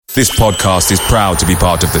This podcast is proud to be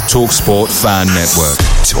part of the TalkSport Fan Network.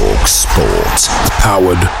 TalkSport.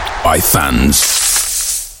 Powered by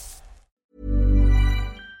fans.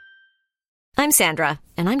 I'm Sandra,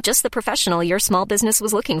 and I'm just the professional your small business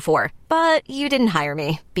was looking for. But you didn't hire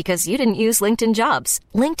me because you didn't use LinkedIn Jobs.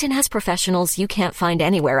 LinkedIn has professionals you can't find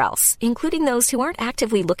anywhere else, including those who aren't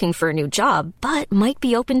actively looking for a new job, but might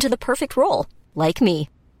be open to the perfect role, like me.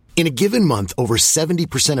 In a given month, over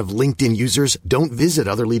 70% of LinkedIn users don't visit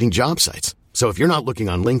other leading job sites. So if you're not looking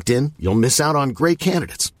on LinkedIn, you'll miss out on great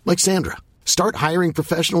candidates like Sandra. Start hiring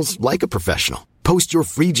professionals like a professional. Post your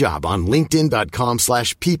free job on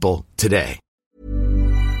linkedin.com/people today.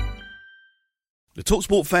 The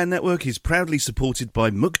TalkSport Fan Network is proudly supported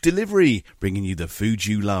by McDelivery, bringing you the food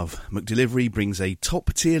you love. McDelivery brings a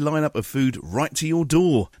top-tier lineup of food right to your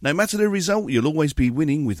door. No matter the result, you'll always be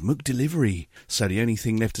winning with McDelivery. So the only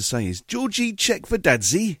thing left to say is, Georgie, check for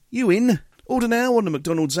Dadsy. You in? Order now on the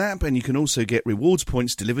McDonald's app, and you can also get rewards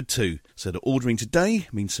points delivered too. So that ordering today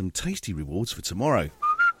means some tasty rewards for tomorrow.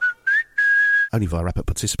 Only via app at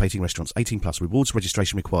participating restaurants. 18 plus. Rewards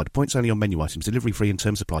registration required. Points only on menu items. Delivery free and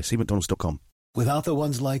terms apply. See mcdonalds.com. Without the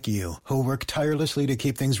ones like you, who work tirelessly to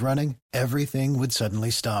keep things running, everything would suddenly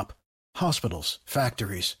stop. Hospitals,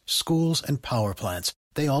 factories, schools, and power plants,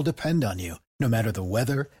 they all depend on you. No matter the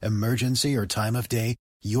weather, emergency, or time of day,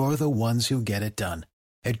 you're the ones who get it done.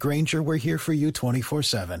 At Grainger, we're here for you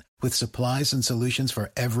 24/7, with supplies and solutions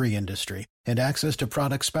for every industry, and access to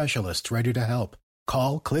product specialists ready to help.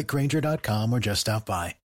 Call, clickgrainger.com, or just stop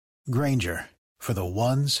by. Grainger, for the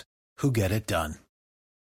ones who get it done.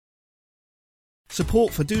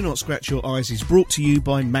 Support for Do Not Scratch Your Eyes is brought to you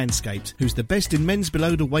by Manscaped, who's the best in men's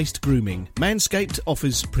below-the-waist grooming. Manscaped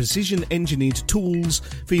offers precision-engineered tools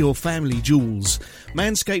for your family jewels.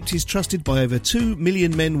 Manscaped is trusted by over 2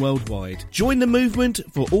 million men worldwide. Join the movement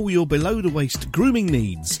for all your below-the-waist grooming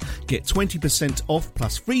needs. Get 20% off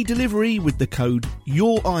plus free delivery with the code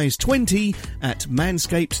YourEyes20 at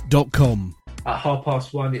manscaped.com. At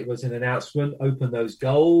 1:30, it was an announcement. Open those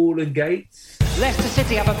golden gates. Leicester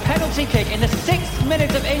City have a penalty kick in the 6th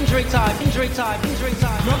minute of injury time. Knockout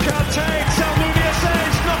takes, Almunia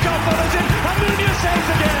saves, knockout follows in, Almunia saves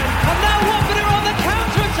again. And now Watford are on the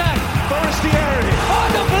counter-attack. Forestieri. Oh, I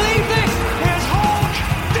don't believe this. Here's Hulk.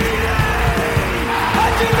 Deeney. I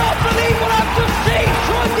do not believe what I've just seen.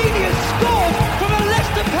 Troy Deeney has scored from a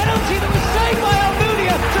Leicester penalty that was saved by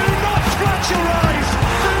Almunia. Do not scratch your eyes.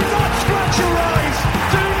 Do not scratch your eyes.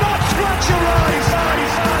 Do not scratch your eyes.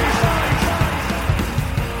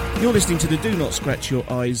 You're listening to the Do Not Scratch Your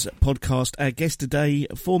Eyes podcast. Our guest today,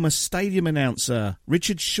 former stadium announcer,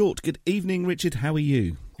 Richard Short. Good evening, Richard. How are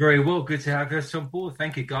you? Very well. Good to have us on board.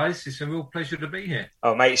 Thank you, guys. It's a real pleasure to be here.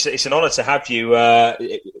 Oh, mate, it's an honour to have you. I've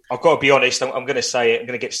got to be honest. I'm going to say it. I'm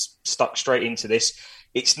going to get stuck straight into this.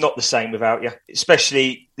 It's not the same without you,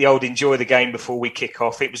 especially the old enjoy the game before we kick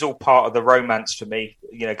off. It was all part of the romance for me,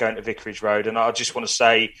 going to Vicarage Road. And I just want to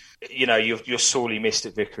say, you're sorely missed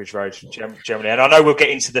at Vicarage Road generally. And I know we'll get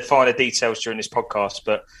into the finer details during this podcast,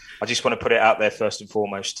 but I just want to put it out there first and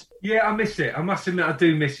foremost. Yeah, I miss it. I must admit, I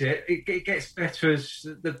do miss it. It gets better as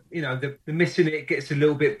the missing it gets a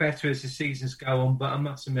little bit better as the seasons go on. But I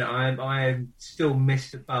must admit, I am still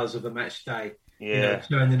miss the buzz of a match day. Yeah,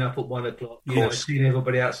 turning up at 1 o'clock, seeing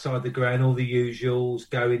everybody outside the ground, all the usuals,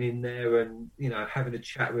 going in there and, having a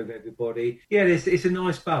chat with everybody. Yeah, it's a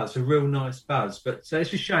nice buzz, a real nice buzz. But it's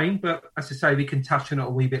a shame, but as I say, we can touch on it a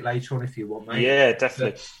wee bit later on if you want, mate. Yeah,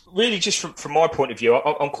 definitely. Really, just from my point of view,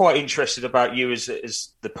 I'm quite interested about you as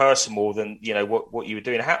the person more than, what you were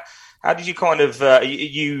doing. How did you kind of,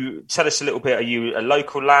 you tell us a little bit, are you a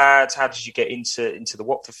local lad? How did you get into the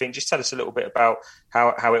Watford thing? Just tell us a little bit about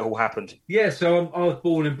how it all happened. Yeah, so I was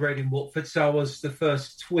born and bred in Watford. So I was the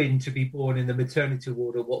first twin to be born in the maternity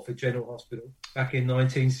ward at Watford General Hospital back in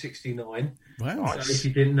 1969. Wow. So if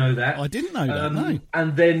you didn't know that. I didn't know that, no.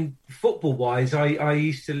 And then football-wise, I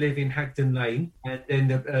used to live in Hagden Lane and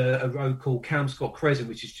then a road called Kelmscott Crescent,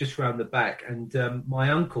 which is just round the back. And my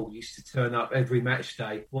uncle used to turn up every match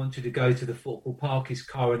day, wanted to go to the football park, his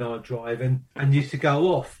car and I drive, and used to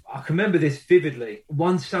go off. I can remember this vividly.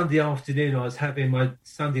 One Sunday afternoon, I was having my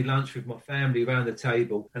Sunday lunch with my family around the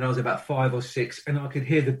table, and I was about 5 or 6, and I could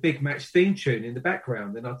hear the big match theme tune in the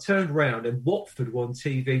background. And I turned around, and Watford were on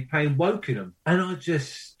TV playing Wokingham. And I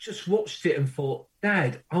just watched it and thought,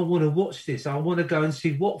 Dad, I want to watch this. I want to go and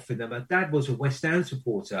see Watford. And my dad was a West Ham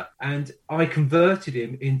supporter, and I converted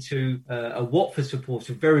him into a Watford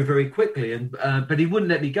supporter very, very quickly. And but he wouldn't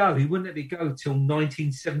let me go. He wouldn't let me go till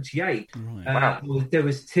 1978. Right. Wow. There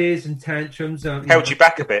was tears and tantrums. Held you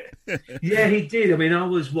back a bit. Yeah, he did. I mean, I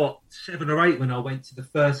was 7 or 8 when I went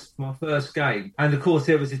to my first game, and of course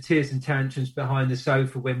there was the tears and tantrums behind the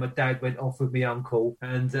sofa when my dad went off with my uncle,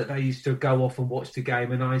 and they used to go off and watch the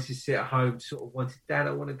game, and I used to sit at home, sort of wanted, Dad,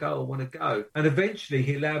 I want to go, and eventually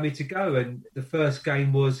he allowed me to go. And the first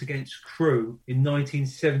game was against Crewe in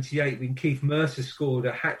 1978 when Keith Mercer scored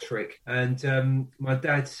a hat trick, and my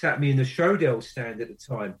dad sat me in the Shodell stand at the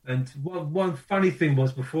time. And one funny thing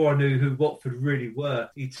was, before I knew who Watford really were,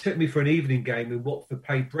 he took me for an evening game when Watford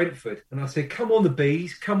played Brentford, and I said, come on the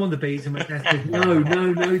bees, and my dad said,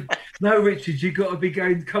 no, Richard, you've got to be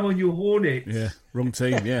going, come on, your Hornets. Yeah, wrong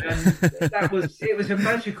team, yeah. And it was a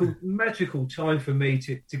magical time for me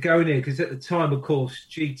to go in here, because at the time, of course,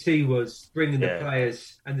 GT was bringing the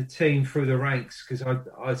players and the team through the ranks, because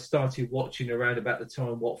I started watching around about the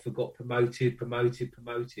time Watford got promoted.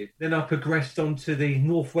 Then I progressed on to the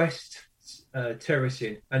Northwest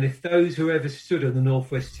terracing, and if those who ever stood on the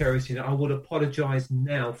Northwest terracing, I would apologise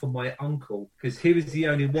now for my uncle, because he was the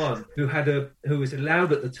only one who was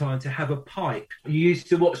allowed at the time to have a pipe. You used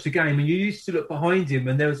to watch the game and you used to look behind him,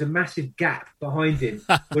 and there was a massive gap behind him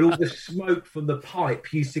where all the smoke from the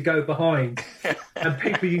pipe used to go behind, and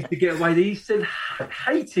people used to get away. They used to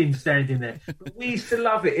hate him standing there, but we used to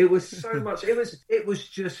love it. It was so much. It was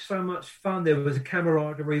just so much fun. There was a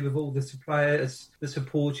camaraderie with all the players, the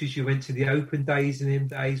supporters. You went to the open days and in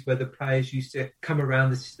days where the players used to come around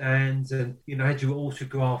the stands and, had your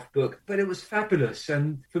autograph book. But it was fabulous.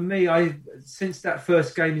 And for me, since that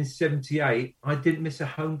first game in 78, I didn't miss a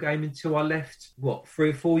home game until I left, 3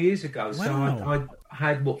 or 4 years ago. Wow. So I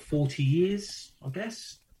had, 40 years, I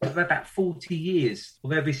guess? About 40 years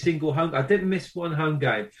of every single home. I didn't miss one home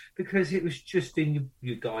game because it was just in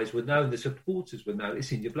you guys would know, and the supporters would know,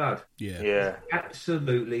 it's in your blood. Yeah.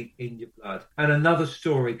 Absolutely in your blood. And another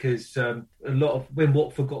story, because a lot of when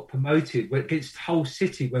Watford got promoted, against Hull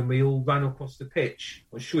City, when we all ran across the pitch,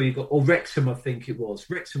 I'm sure you got, or Wrexham, I think it was.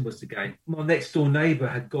 Wrexham was the game. My next door neighbour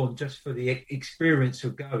had gone just for the experience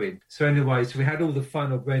of going. So anyway, we had all the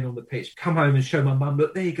fun of running on the pitch. Come home and show my mum,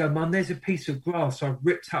 look, there you go, Mum, there's a piece of grass I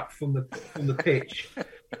ripped up from the pitch.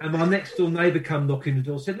 And my next door neighbour come knocking the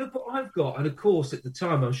door, said, look what I've got. And of course, at the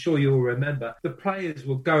time, I'm sure you'll remember, the players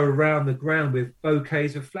would go around the ground with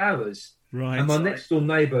bouquets of flowers. Right. And my next door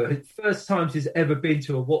neighbour, first time she's ever been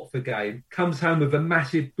to a Watford game, comes home with a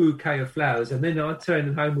massive bouquet of flowers, and then I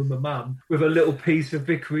turn home with my mum with a little piece of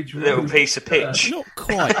Vicarage Road. Little piece of pitch. Not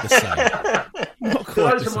quite the same. Not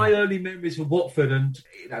quite Those are my early memories of Watford, and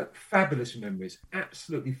fabulous memories,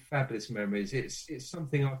 absolutely fabulous memories. It's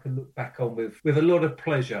something I can look back on with a lot of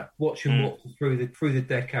pleasure, watching Watford through the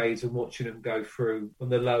decades and watching them go through from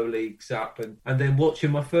the lower leagues up, and then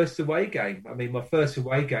watching my first away game. I mean, my first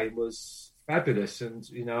away game was fabulous, and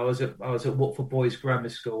I was at Watford Boys Grammar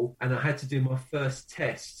School, and I had to do my first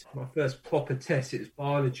proper test. It was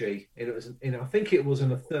biology, and it was I think it was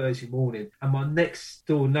on a Thursday morning, and my next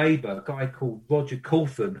door neighbour, a guy called Roger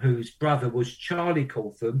Coltham, whose brother was Charlie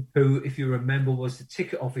Coltham, who, if you remember, was the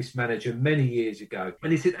ticket office manager many years ago,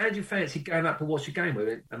 and he said, how do you fancy going up to watch a game with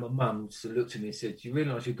it? And my mum looked at me and said, do you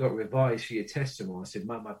realise you've got to revise for your test tomorrow? I said,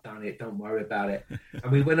 Mum, I've done it, don't worry about it.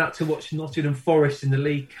 And we went up to watch Nottingham Forest in the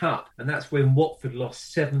League Cup, and that's when Watford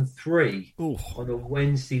lost 7-3 on a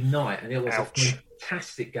Wednesday night, and it was a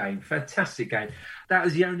fantastic game. That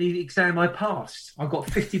was the only exam I passed. I got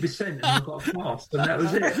 50% and I got a pass, and that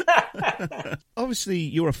was it. Obviously,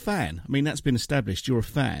 you're a fan. I mean, that's been established. You're a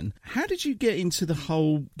fan. How did you get into the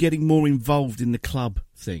whole getting more involved in the club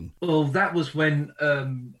thing? Well, that was when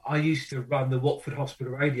I used to run the Watford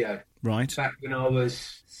Hospital Radio. Right. Back when I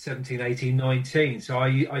was 17, 18, 19. So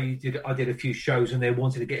I did a few shows, and they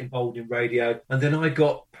wanted to get involved in radio. And then I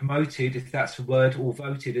got promoted, if that's a word, or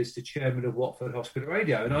voted as the chairman of Watford Hospital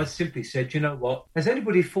Radio. And I simply said, you know what? Has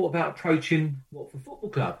anybody thought about approaching Watford Football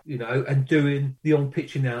Club, and doing the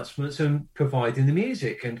on-pitch announcements and providing the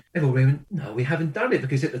music? And everyone went, no, we haven't done it,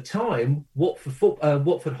 because at the time,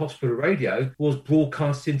 Watford Hospital Radio was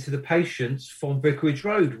broadcasting to the patients from Vicarage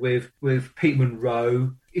Road with Pete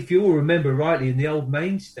Monroe, if you all remember rightly, in the old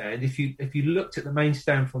main stand, if you looked at the main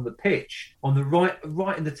stand from the pitch, on the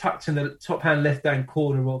right in the tucked in the top hand left hand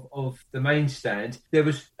corner of the main stand, there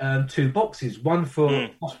was 2 boxes, one for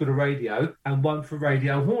Hospital Radio and one for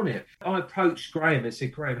Radio Hornet. I approached Graham and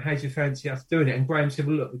said, Graham, how do you fancy us doing it? And Graham said,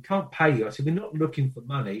 well, look, we can't pay you. I said, we're not looking for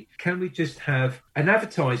money. Can we just have an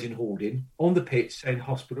advertising hoarding on the pitch saying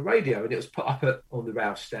Hospital Radio? And it was put up on the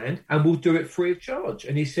Ralph stand, and we'll do it free of charge.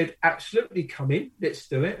 And he said, absolutely, come in, let's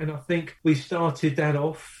do it. And I think we started that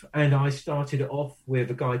off, and I started it off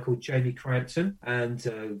with a guy called Jamie Crampton and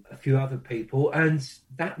a few other people, and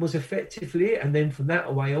that was effectively it. And then from that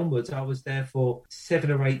away onwards, I was there for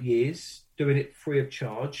 7 or 8 years, doing it free of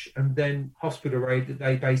charge. And then Hospital Radio,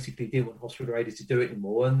 they basically didn't want Hospital Radio to do it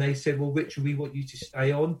anymore. And they said, well, Richard, we want you to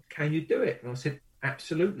stay on. Can you do it? And I said,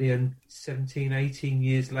 absolutely. And 17, 18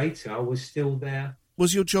 years later, I was still there.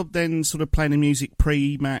 Was your job then sort of playing the music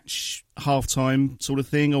pre-match, half-time sort of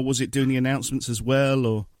thing, or was it doing the announcements as well?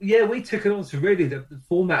 Or yeah, we took it on. So really, the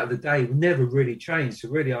format of the day never really changed. So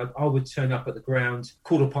really, I would turn up at the ground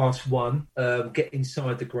 1:15, get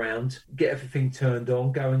inside the ground, get everything turned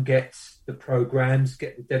on, go and get the programmes,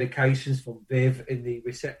 get the dedications from Viv in the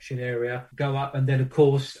reception area, go up, and then, of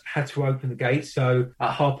course, had to open the gates. So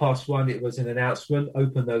at 1:30, it was an announcement,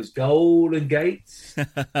 open those golden gates,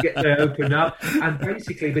 get there, open up. And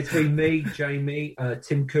basically, between me, Jamie,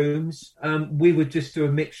 Tim Coombs, we would just do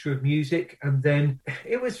a mixture of music. And then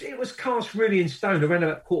it was cast really in stone. Around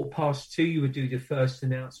about 2:15, you would do the first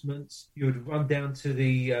announcements. You would run down to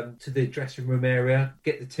the dressing room area,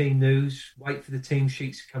 get the team news, wait for the team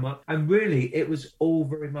sheets to come up. And really, it was all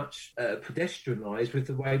very much pedestrianised with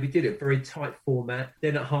the way we did it. Very tight format.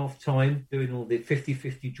 Then at half-time, doing all the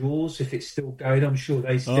 50-50 draws. If it's still going, I'm sure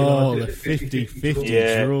they still are doing the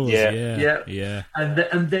 50-50 draws. Yeah.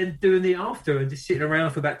 And then doing the after and just sitting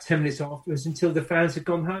around for about 10 minutes afterwards until the fans had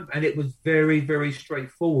gone home. And it was very, very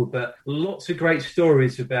straightforward. But lots of great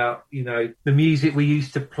stories about, the music we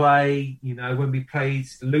used to play. When we played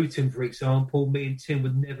Luton, for example, me and Tim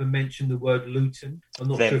would never mention the word Luton. I'm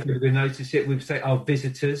not sure if you've ever noticed it. We'd say our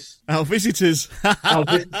visitors. Our visitors. Our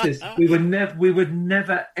visitors. We would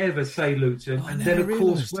never ever say Luton. And then, of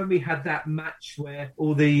course, when we had that match where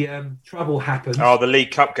all the trouble happened. Oh, the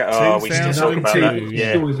League Cup. We still talk about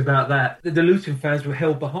that. Stories about that. The Luton fans were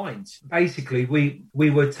held behind. Basically, we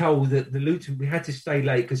were told that we had to stay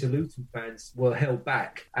late because the Luton fans were held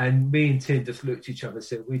back. And me and Tim just looked at each other and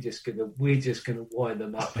said, we're just gonna wind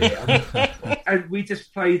them up here. And we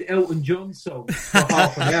just played Elton John songs for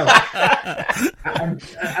half an hour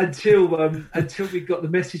until we got the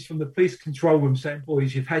message from the police control room saying,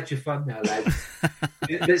 boys, you've had your fun now, lads.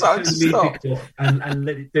 Let's turn the music off and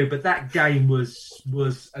let it do. But that game was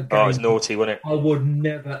a game. Oh, it was naughty, wasn't it? I would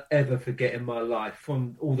never ever forget in my life,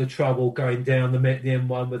 from all the trouble going down the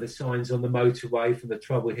M1 with the signs on the motorway, from the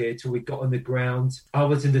trouble here till we got on the ground. I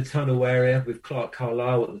was in the tunnel area with Clark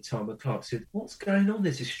Carlisle at the time, and Clark said, what's going on?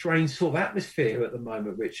 There's a strange sort of atmosphere at the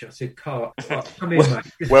moment, Richard. I said, Clark, come in,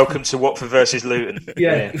 mate. Welcome to Watford versus Luton.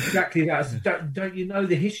 Yeah, exactly that. Don't you know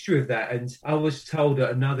the history of that? And I was told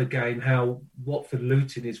at another game how Watford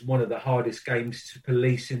Luton is one of the hardest games to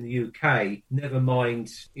police in the UK. Never mind,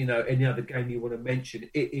 any other game you want to mention.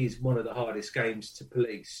 It is one of the hardest games to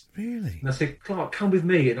police. Really? And I said, Clark, come with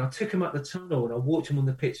me. And I took him up the tunnel and I walked him on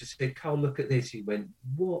the pitch. I said, Carl, look at this. He went,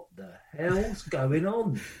 what the hell's going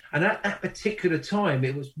on? And at that particular time,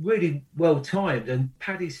 it was really well timed. And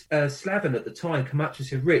Paddy Slavin at the time came up to me and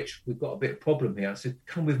said, Rich, we've got a bit of problem here. I said,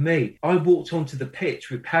 come with me. I walked onto the pitch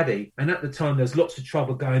with Paddy. And at the time, there's lots of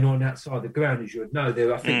trouble going on outside the ground, as you would know. There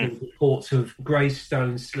were reports of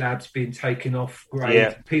Greystone slabs being taken off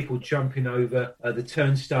grade, people jumping over the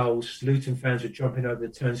turnstiles. Luton fans were jumping over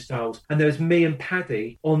the turnstiles. And there was me and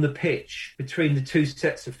Paddy on the pitch between the two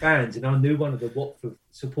sets of fans. And I knew one of the Watford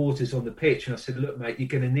supporters on the pitch, and I said, look, mate, you're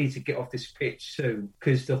going to need to get off this pitch soon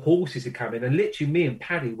because the horses are coming. And literally me and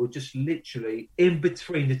Paddy were just literally in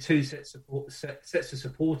between the two sets of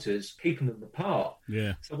supporters, keeping them apart.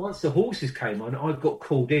 Yeah. So once the horses came on, I got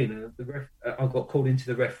called in, and I got called into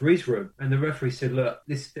the referee's room, and the referee said, look,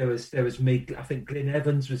 there was me, I think Glyn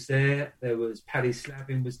Evans was there was Paddy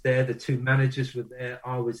Slavin was there, the two managers were there,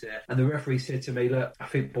 I was there, and the referee said to me, look, I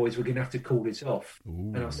think, boys, we're going to have to call this off.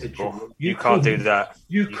 Ooh. And I said, you can't do that.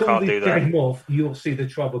 You call can't the do that. game off, you'll see the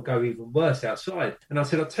trouble go even worse outside. And I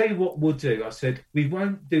said, I'll tell you what we'll do. I said, we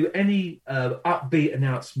won't do any upbeat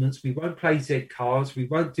announcements. We won't play Z cards. We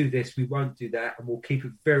won't do this. We won't do that. And we'll keep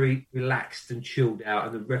it very relaxed and chilled out.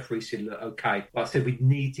 And the referee said, look, okay. But I said, we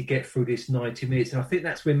need to get through this 90 minutes. And I think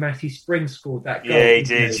that's when Matty Spring scored that goal. Yeah, he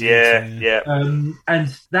did. Yeah.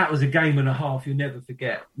 And that was a game and a half you'll never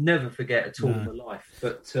forget. Never forget at all in my life.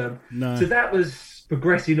 But so that was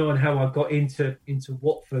progressing on how I got into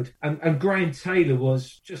Watford. And Graham Taylor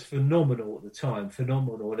was just phenomenal at the time.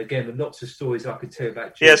 Phenomenal. And again, lots of stories I could tell you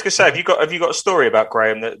about. Yeah, I was going to say, have you got a story about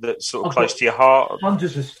Graham that's sort of close to your heart?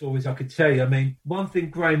 Hundreds of stories I could tell you. I mean, one thing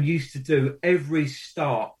Graham used to do every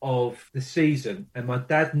start of the season, and my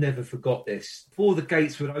dad never forgot this, before the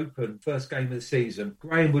gates would open, first game of the season,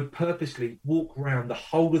 Graham would purposely walk around the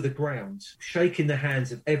whole of the ground, shaking the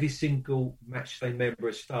hands of every single matchday member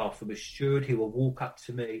of staff. From a steward, he will walk up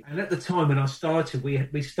to me. And at the time when I started,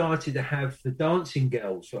 we started to have the dancing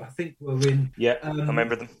girls. So I think we were in... Yeah, I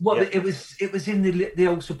remember them. Well, it was in the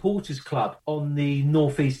old supporters club on the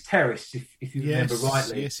Northeast Terrace, if you remember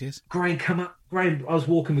rightly. Yes. Graham come up. Graham, I was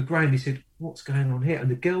walking with Graham. He said, what's going on here? And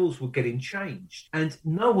the girls were getting changed. And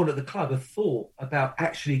no one at the club had thought about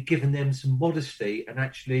actually giving them some modesty and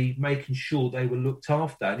actually making sure they were looked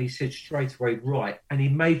after. And he said straight away, right. And he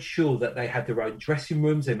made sure that they had their own dressing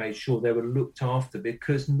rooms. They made sure they were looked after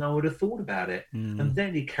because no one had thought about it. And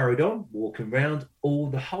then he carried on walking around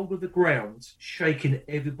the whole of the ground, shaking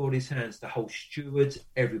everybody's hands, the whole stewards,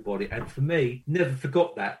 everybody. And for me, never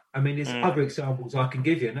forgot that. I mean, there's other examples I can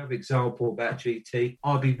give you. Another example about GT,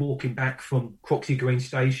 I'd be walking back from Croxley Green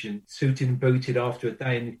Station, suited and booted after a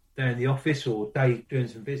day in the office or a day doing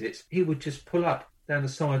some visits. He would just pull up down the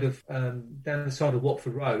side of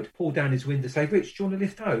Watford Road, pull down his window, say, Rich, do you want to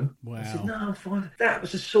lift home? Wow. I said, no, I'm fine. That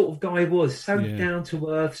was the sort of guy he was, so down to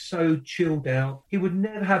earth, so chilled out. He would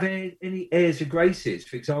never have any airs or graces.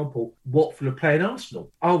 For example, Watford are playing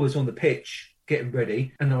Arsenal. I was on the pitch getting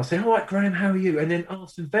ready, and I'll say, all right, Graham, how are you? And then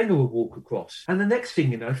Arsene Wenger would walk across. And the next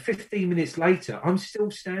thing you know, 15 minutes later, I'm still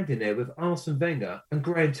standing there with Arsene Wenger and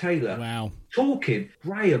Graham Taylor. Wow. Talking.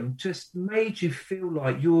 Graham just made you feel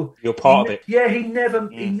like you're part of it. Yeah, he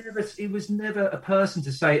was never a person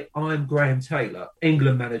to say, I'm Graham Taylor,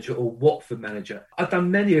 England manager or Watford manager. I've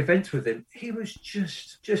done many events with him. He was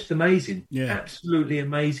just amazing. Yeah. Absolutely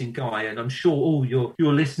amazing guy. And I'm sure all your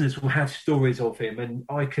listeners will have stories of him. And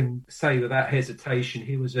I can say without hesitation,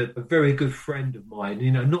 he was a very good friend of mine.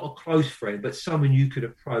 You know, not a close friend, but someone you could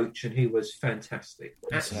approach, and he was fantastic.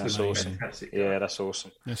 That's awesome. Fantastic. Yeah, that's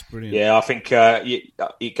awesome. That's brilliant. Yeah, I think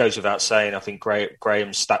it goes without saying. I think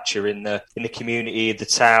Graham's stature in the community, the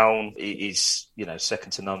town, is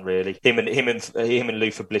second to none. Really, him and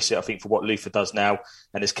Luther Blissett. I think for what Luther does now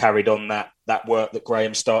and has carried on that work that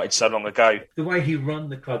Graham started so long ago. The way he run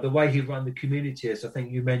the club, the way he run the community, as I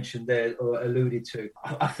think you mentioned there or alluded to.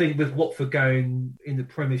 I think with Watford going in the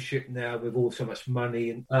Premiership now with all so much money,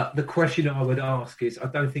 and the question I would ask is, I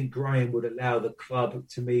don't think Graham would allow the club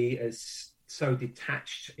to me as so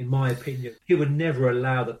detached, in my opinion. He would never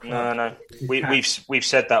allow the club. No. We've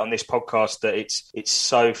said that on this podcast, that it's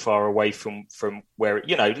so far away from where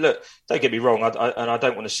look. Don't get me wrong, I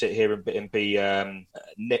don't want to sit here and be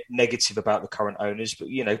negative about the current owners, but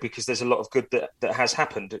because there's a lot of good that has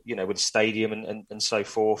happened, with the stadium and so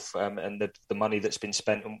forth, and the money that's been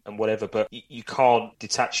spent and whatever. But you can't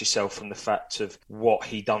detach yourself from the fact of what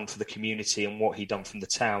he done for the community and what he done from the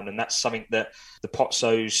town, and that's something that the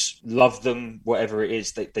Potsos love them. Whatever it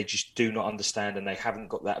is, they just do not understand, and they haven't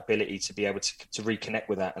got that ability to be able to reconnect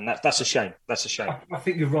with that, and that's a shame. That's a shame. I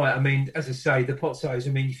think you're right. I mean, as I say, the Potsos,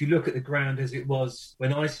 if you look at the ground as it was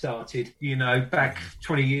when I started, back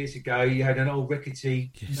 20 years ago, you had an old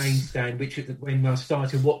rickety main stand, which when I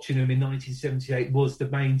started watching them in 1978 was the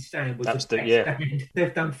main stand. Stand.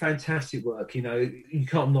 They've done fantastic work. You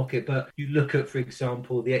can't knock it, but you look at, for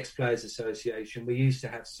example, the Ex-Players Association. We used to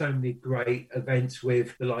have so many great events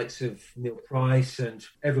with the likes of Neil Price and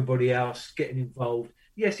everybody else getting involved.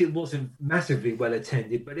 Yes, it wasn't massively well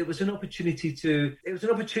attended, but it was an opportunity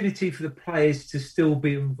for the players to still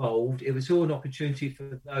be involved. It was all an opportunity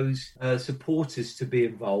for those supporters to be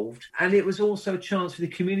involved. And it was also a chance for the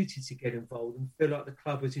community to get involved and feel like the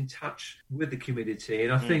club was in touch with the community.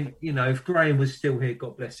 And I think, if Graham was still here,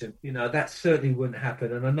 God bless him, that certainly wouldn't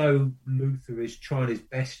happen. And I know Luther is trying his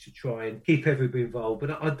best to try and keep everybody involved.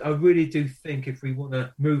 But I really do think if we want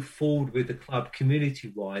to move forward with the club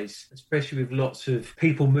community-wise, especially with lots of people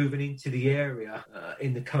people moving into the area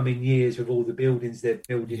in the coming years with all the buildings they're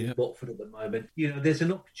building in Watford at the moment, there's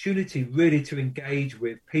an opportunity really to engage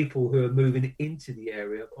with people who are moving into the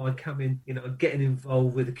area by coming, getting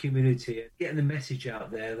involved with the community and getting the message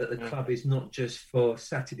out there that the club is not just for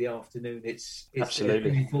Saturday afternoon. It's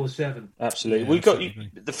absolutely 24/7. Absolutely.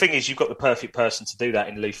 The thing is, you've got the perfect person to do that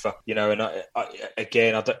in Lufa. And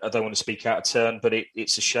I don't want to speak out of turn, but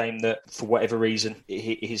it's a shame that for whatever reason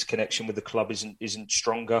his connection with the club isn't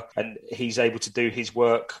stronger, and he's able to do his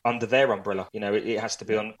work under their umbrella. It has to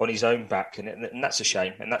be on his own back, and that's a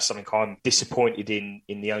shame, and that's something I'm disappointed in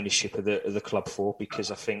the ownership of the club for,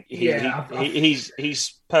 because I think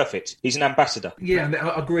he's perfect. He's an ambassador. Yeah,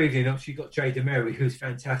 I agree with you. And obviously, you've got Jay DeMary, who's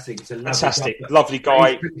fantastic. He's a lovely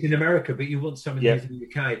guy. He's in America, but you want someone who's in the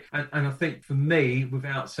UK. And I think for me,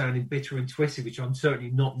 without sounding bitter and twisted, which I'm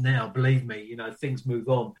certainly not now, believe me, things move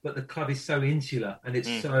on. But the club is so insular, and it's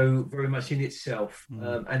so very much in itself,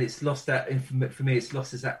 and it's lost that. For me, it's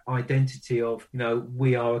lost as that identity of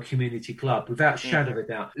we are a community club without a shadow of a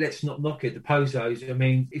doubt. Let's not knock it. The Pozzos. I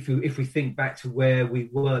mean, if we think back to where we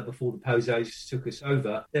were before the Pozzos took us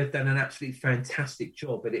over, they've done an absolutely fantastic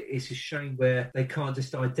job. But it's a shame where they can't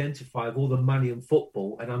just identify with all the money and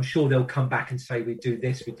football. And I'm sure they'll come back and say we do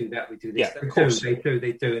this, we do that, we do this. Yeah,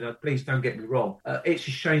 they do. And please don't get me wrong. It's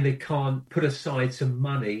a shame they can't put aside some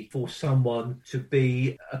money for someone to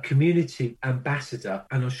be a community ambassador.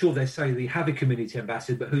 And I'm sure they say they have a community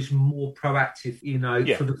ambassador, but who's more proactive,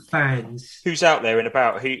 for the fans. Who's out there and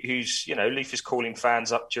about, who's, Leaf is calling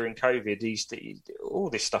fans up during COVID. He's all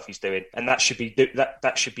this stuff he's doing. And that should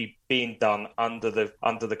be being done under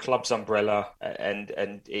the club's umbrella, and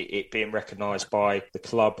it being recognised by the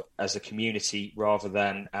club as a community rather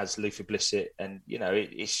than as Luther Blissett. And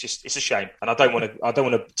it's a shame. And I don't want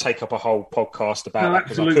to take up a whole podcast about that,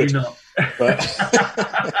 because absolutely I could. not.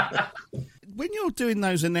 But when you're doing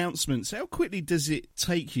those announcements, how quickly does it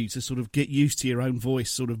take you to sort of get used to your own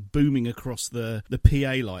voice sort of booming across the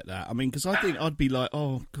PA like that? I mean, because I think I'd be like,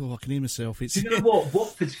 oh, God, I can hear myself. Do you know what?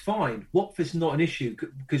 Watford's fine. Watford's not an issue,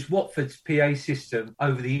 because Watford's PA system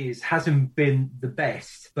over the years hasn't been the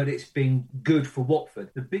best, but it's been good for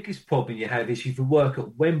Watford. The biggest problem you have is if you work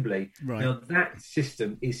at Wembley. Right. Now, that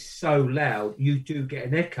system is so loud, you do get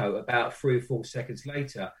an echo about 3 or 4 seconds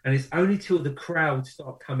later. And it's only till the crowd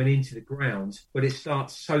start coming into the ground but it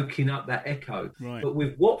starts soaking up that echo. Right. But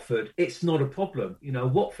with Watford, it's not a problem.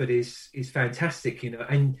 Watford is fantastic,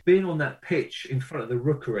 and being on that pitch in front of the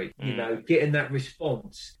Rookery, getting that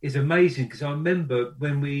response is amazing, because I remember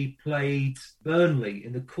when we played Burnley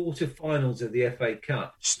in the quarterfinals of the FA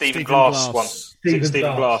Cup. Stephen Glass won.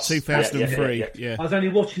 Stephen Glass. 2003. Yeah. I was only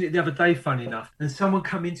watching it the other day, funny enough, and someone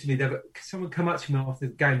come up to me after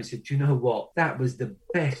the game and said, do you know what? That was the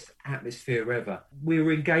best atmosphere ever. We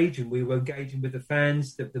were engaging with the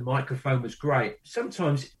fans. The microphone was great.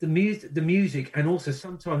 Sometimes the music and also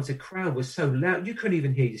sometimes the crowd was so loud you couldn't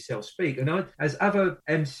even hear yourself speak. And as other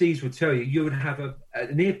MCs would tell you, you would have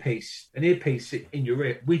an earpiece in your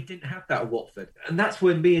ear. We didn't have that at Watford, and that's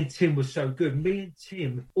when me and Tim were so good. Me and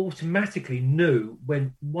Tim automatically knew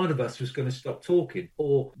when one of us was going to stop talking,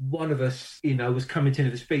 or one of us, was coming to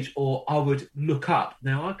the speech, or I would look up.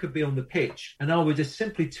 Now I could be on the pitch and I would just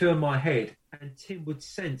simply turn my head, and Tim would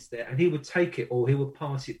sense that, and he would take it or he would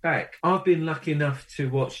pass it back. I've been lucky enough to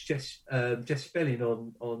watch Jess Spelling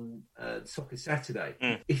on Soccer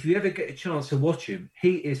Saturday. If you ever get a chance to watch him,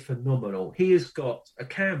 he is phenomenal. He has got a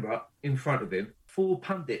camera in front of him, 4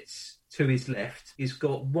 pundits to his left. He's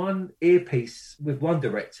got one earpiece with one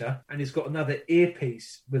director, and he's got another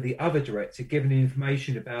earpiece with the other director, giving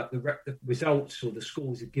information about the results or the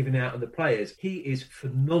scores he's giving out on the players. He is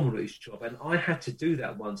phenomenal at his job, and I had to do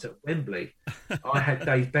that once at Wembley. I had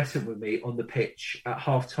Dave Besson with me on the pitch at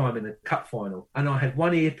half-time in the cup final, and I had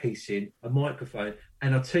one earpiece in, a microphone,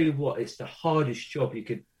 and I'll tell you what, it's the hardest job you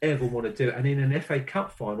could ever want to do. And in an FA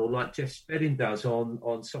Cup final, like Jeff Spedding does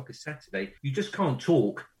on Soccer Saturday, you just can't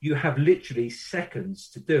talk. You have literally seconds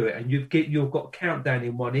to do it, and you've got a countdown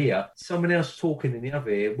in one ear, someone else talking in the other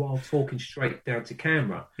ear while talking straight down to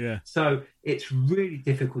camera. Yeah. So it's really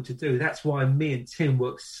difficult to do. That's why me and Tim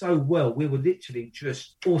worked so well. We were literally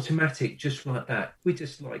just automatic, just like that. We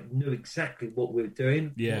just knew exactly what we were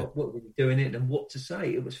doing, what we were doing it, and what to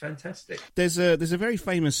say. It was fantastic. There's a very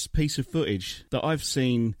famous piece of footage that I've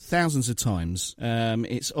seen thousands of times.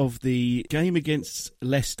 It's of the game against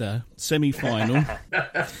Leicester semi-final.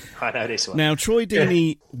 I know this one. Now, Troy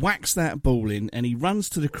Deeney whacks that ball in, and he runs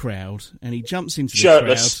to the crowd, and he jumps into the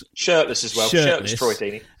crowd. Shirtless as well. Shirtless Troy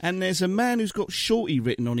Deeney. And there's a man who's got Shorty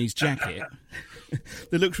written on his jacket.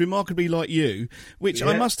 that looks remarkably like you, which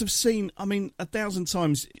I Yeah. must have seen, 1,000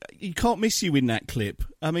 times. You can't miss you in that clip.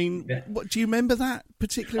 What do you remember that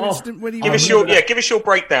particular incident? When you Give us your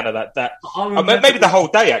breakdown of that. I remember Maybe the whole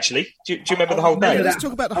day, actually. Do you remember the whole day? Let's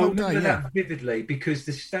talk about the whole day, I remember that vividly because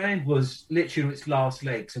the stand was literally on its last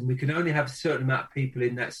legs and we could only have a certain amount of people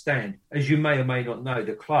in that stand. As you may or may not know,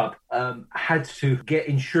 the club had to get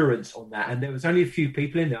insurance on that and there was only a few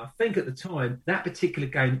people in there. I think at the time, that particular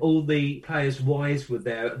game, all the players' wives were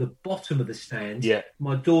there at the bottom of the stand. Yeah.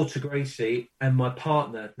 My daughter Gracie and my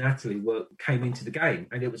partner Natalie came into the game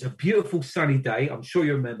and it was a beautiful sunny day. I'm sure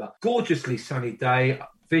you remember. Gorgeously sunny day.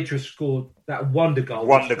 Vidra scored that wonder goal.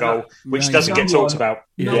 Which doesn't get talked about.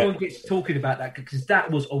 No one gets talking about that because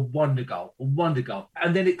that was a wonder goal.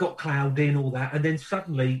 And then it got cloudy and all that. And then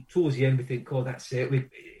suddenly, towards the end, we think, God, that's it.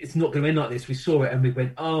 It's not going to end like this. We saw it and we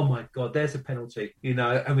went, oh my God, there's a penalty. And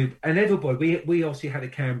everybody, we obviously had a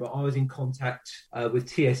camera. I was in contact with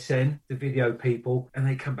TSN, the video people, and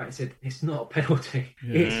they come back and said, it's not a penalty.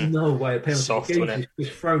 It's no way a penalty. Soft, wasn't it? He's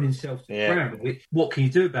thrown himself to the ground. What can you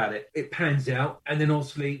do about it? It pans out. And then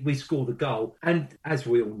obviously we score the goal. And as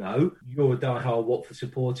we all know, you're a diehard Watford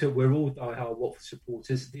supporter. We're all diehard Watford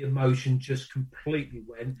supporters. The emotion just completely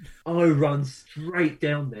went. I run straight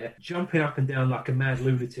down there, jumping up and down like a mad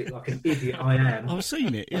lunatic, like an idiot I am. I've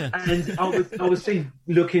seen it, yeah. And I was seen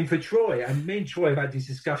looking for Troy. And me and Troy have had this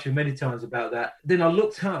discussion many times about that. Then I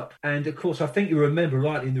looked up, and of course, I think you remember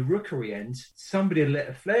rightly in the Rookery end, somebody had let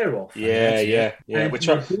a flare off. Yeah.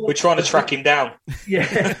 We're trying to track him down.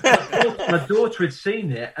 Yeah. My daughter had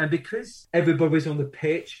seen it, and because everybody was on the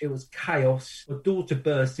pitch, it was chaos. My daughter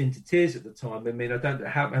burst into tears at the time. I don't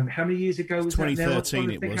know how many years ago was that now?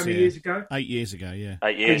 2013 it was, how many years ago? 8 years ago, yeah.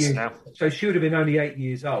 8 years now. So she would have been only 8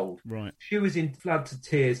 years old. Right. She was in floods of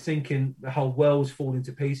tears, thinking the whole world's falling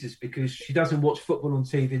to pieces because she doesn't watch football on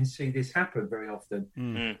TV and see this happen very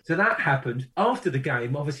often. So that happened. After the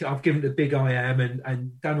game, obviously, I've given the big I am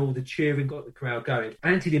and done all the cheering, got the crowd going.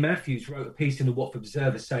 Anthony Matthews wrote a piece in the Watford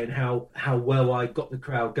Observer saying how well I got the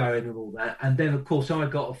crowd going and all that. And then, of course, I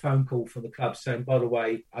got a phone call from the club saying, by the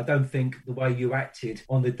way, I don't think the way you acted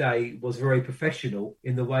on the day was very professional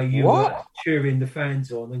in the way you were cheering the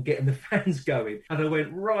fans on and getting the fans going. And I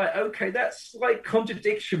went, right, okay, that's like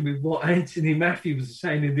contradiction with what Anthony Matthews was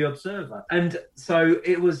saying in the Observer. And so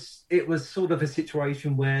it was sort of a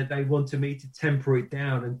situation where they wanted me to temper it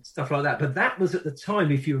down and stuff like that. But that was at the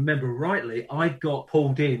time, if you remember rightly, I got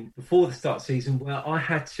pulled in before the start season where I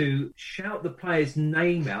had to shout the player's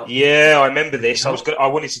name out. Yeah, I remember this. I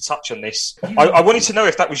wanted to touch on this. I wanted to know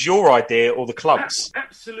if that was your idea or the club's.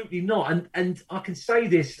 Absolutely not. And I can say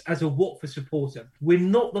this as a Watford supporter. We're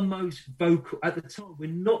not the most vocal, at the time, we're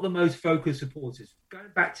not the most vocal supporters.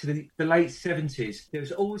 Going back to the late 70s, there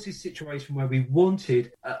was always this situation where we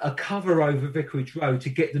wanted a cover over Vicarage Road to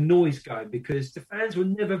get the noise going because the fans were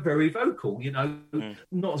never very vocal,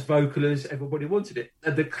 not as vocal as everybody wanted it.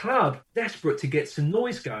 And the club, desperate to get some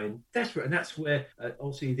noise going, and that's where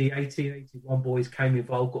obviously the 1881 boys came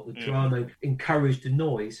involved, got the drama, encouraged the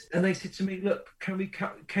noise. And they said to me, look, can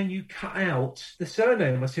you cut out the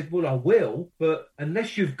surname? I said, well, I will, but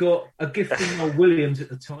unless you've got a gifting Noel Williams at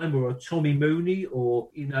the time or a Tommy Mooney or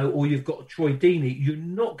you've got a Troy Deeney, you're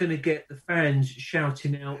not going to get the fans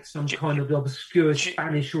shouting out some kind of obscure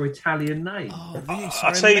Spanish or Italian name.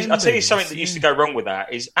 I'll tell you something that used to go wrong with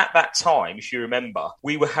that is at that time, if you remember,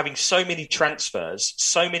 we were having so many transfers,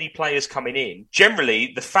 so many players coming in.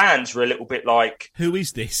 Generally, the fans were a little bit like, who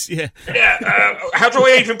is this? Yeah. How do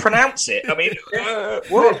I even pronounce it? I mean, what?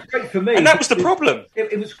 Well, it's great for me. And that was the problem.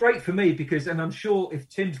 It was great for me because, and I'm sure if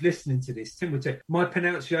Tim's listening to this, Tim would say, my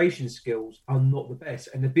pronunciation skills are not the best.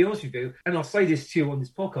 And to be honest with you, and I'll say this to you on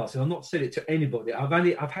this podcast, and I've not said it to anybody,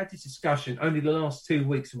 I've had this discussion only the last 2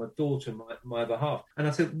 weeks with my daughter and my other half. And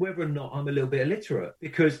I said whether or not I'm a little bit illiterate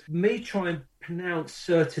because me trying pronounce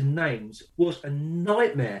certain names was a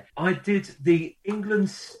nightmare. I did the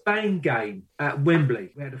England-Spain game at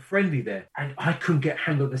Wembley. We had a friendly there and I couldn't get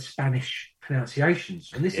hang of the Spanish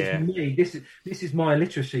pronunciations. And this is me. This is my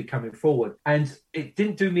illiteracy coming forward. And it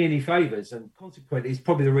didn't do me any favours. And consequently, it's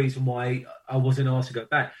probably the reason why I wasn't asked to go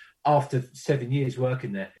back after 7 years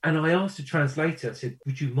working there. And I asked the translator, I said,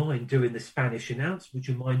 would you mind doing the Spanish announce? Would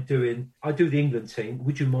you mind doing, I do the England team,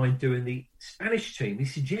 would you mind doing the Spanish team? He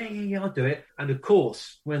said, yeah, I'll do it. And of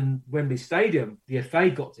course, when Wembley Stadium, the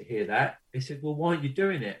FA got to hear that, they said, well, why aren't you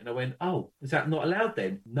doing it? And I went, oh, was that not allowed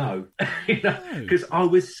then? No. Because I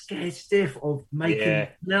was scared stiff of making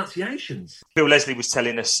pronunciations. Bill Leslie was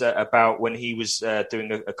telling us about when he was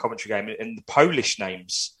doing a commentary game and the Polish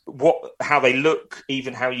names, how they look,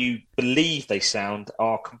 even how you believe they sound,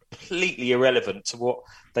 are completely irrelevant to what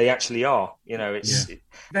they actually are.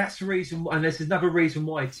 That's the reason, and there's another reason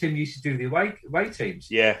why Tim used to do the away teams.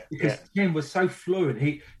 Yeah, because Tim was so fluent.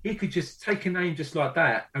 He could just take a name just like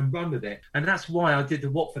that and run with it, and that's why I did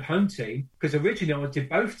the Watford home team, because originally I did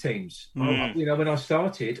both teams. When I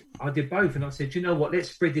started, I did both, and I said, you know what, let's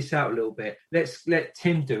spread this out a little bit. Let's let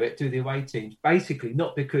Tim do the away teams. Basically,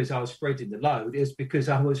 not because I was spreading the load, it was because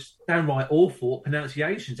I was downright awful at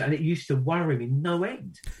pronunciations, and it used to worry me no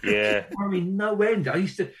end. Yeah, worry me no end. I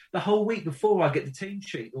used to, the whole week before I get the team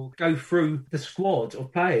sheet or go through the squad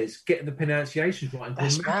of players, getting the pronunciations right. And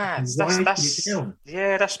that's mad.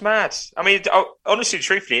 That's mad. I mean, honestly,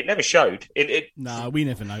 truthfully, it never showed. No, we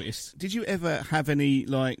never noticed. Did you ever have any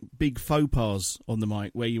like big faux pas on the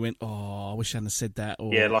mic where you went, "Oh, I wish I hadn't said that"?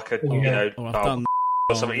 Or like I've done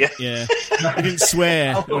or something. Yeah. I didn't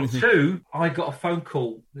swear. I got a phone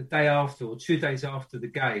call the day after or 2 days after the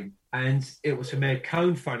game, and it was from Ed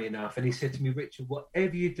Cohn, funny enough, and he said to me, Richard,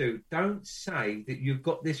 whatever you do, don't say that you've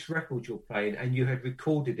got this record you're playing and you had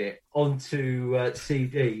recorded it onto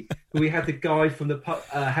CD. We had the guy from the pub,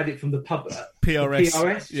 had it from the pub.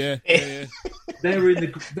 PRS. Yeah. They were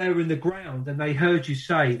in the ground, and they heard you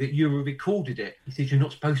say that you were recorded it. He said you're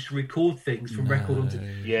not supposed to record things from record onto.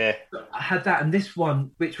 Yeah. I had that, and this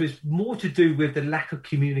one, which was more to do with the lack of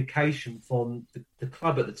communication from the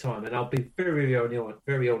club at the time. And I'll be very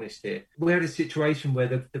honest here. We had a situation where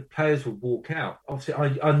the players would walk out. Obviously,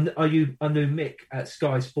 I knew Mick at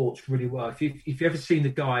Sky Sports really well. If you've ever seen the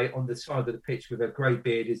guy on the side of the pitch with a grey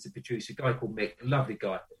beard, is the producer, a guy called Mick, a lovely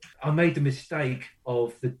guy. I made the mistake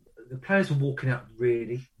of the players were walking out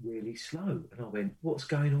really, really slow. And I went, what's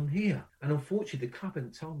going on here? And unfortunately, the club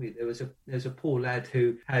hadn't told me there's a poor lad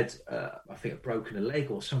who had, I think, broken a leg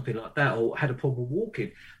or something like that, or had a problem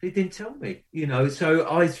walking. They didn't tell me, so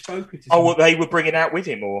I spoke to they were bringing out with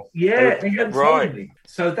him, or? Yeah, they hadn't told me.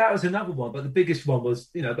 So that was another one. But the biggest one was,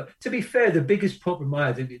 but to be fair, the biggest problem I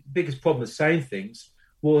had, the biggest problem of saying things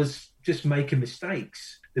was just making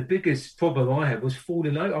mistakes. The biggest problem I had was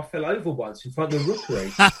falling over. I fell over once in front of the rookery.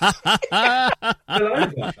 Fell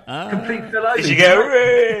over. Did you go,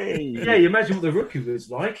 hooray? Yeah, you imagine what the rookie was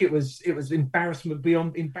like. It was embarrassment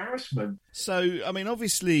beyond embarrassment. So, I mean,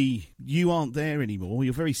 obviously, you aren't there anymore.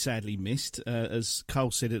 You're very sadly missed, as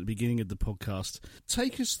Carl said at the beginning of the podcast.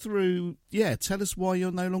 Take us through, tell us why you're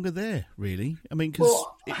no longer there, really. I mean, because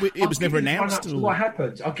it was never announced. What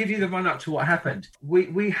happened? I'll give you the run-up to what happened.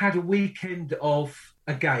 We had a weekend of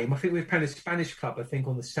a game. I think we were playing a Spanish club,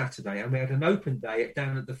 on the Saturday, and we had an open day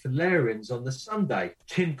down at the Valerians on the Sunday.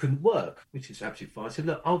 Tim couldn't work, which is absolutely fine. I said,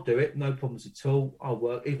 look, I'll do it, no problems at all. I'll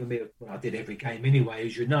work. Even me, I did every game anyway,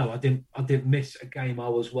 as you know. I didn't miss a game I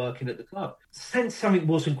was working at the club. Sensed something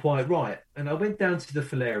wasn't quite right, and I went down to the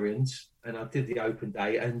Valerians and I did the open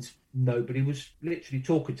day, and nobody was literally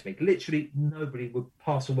talking to me. Literally nobody would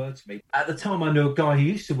pass a word to me. At the time, I knew a guy who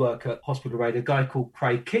used to work at Hospital Radio, a guy called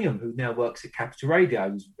Craig Kingham, who now works at Capital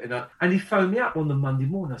Radio. And he phoned me up on the Monday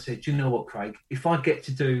morning. I said, do you know what, Craig? If I get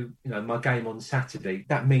to do my game on Saturday,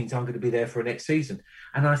 that means I'm going to be there for next season.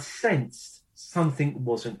 And I sensed something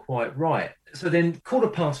wasn't quite right. So then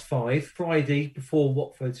 5:15, Friday, before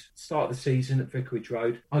Watford start the season at Vicarage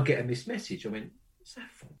Road, I get a missed message. I went, what's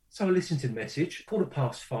that for? So I listened to the message.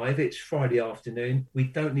 5:15, it's Friday afternoon. We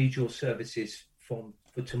don't need your services for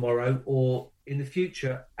tomorrow or in the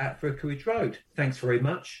future at Vicarage Road. Thanks very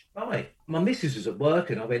much. Bye. My missus was at work,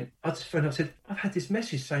 and I said, I've had this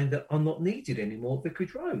message saying that I'm not needed anymore at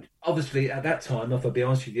Vicarage Road. Obviously, at that time, if I'll be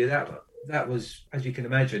honest with you, that was, as you can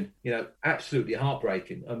imagine, absolutely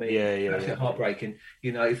heartbreaking. I mean, absolutely heartbreaking.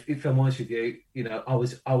 If I'm honest with you, I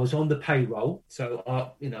was on the payroll, so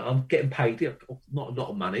I'm getting paid, not a lot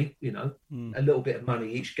of money, a little bit of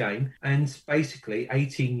money each game, and basically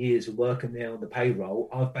 18 years of working there on the payroll,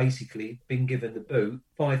 I've basically been given the boot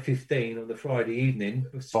 5:15 on the Friday evening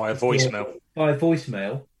via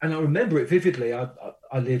voicemail. And I remember it vividly. I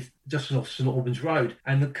live just off St Albans Road,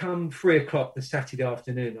 and come 3:00 the Saturday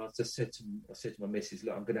afternoon, I just said to my missus,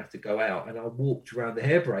 look, I'm going to have to go out. And I walked around the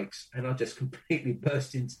hair breaks, and I just completely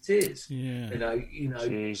burst into tears. Yeah.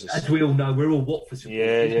 Jesus. As we all know, we're all Watford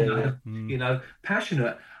supporters,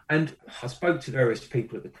 passionate. And I spoke to various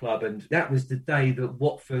people at the club, and that was the day that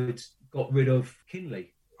Watford got rid of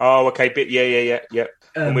Kinley. Oh, okay. Yeah.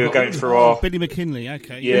 And we were going through Billy McKinley,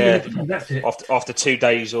 okay. Yeah, that's it. After 2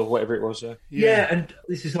 days or whatever it was. Yeah, and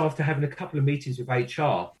this is after having a couple of meetings with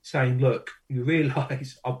HR, saying, look, you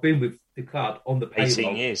realise I've been with the club on the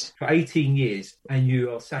payroll for 18 years, and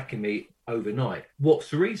you are sacking me overnight. What's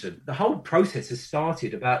the reason? The whole process has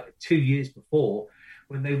started about 2 years before,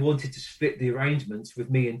 when they wanted to split the arrangements with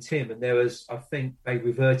me and Tim, and I think they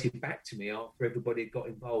reverted back to me after everybody had got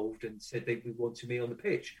involved and said they wanted me on the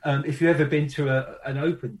pitch. If you've ever been to an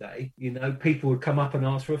open day, people would come up and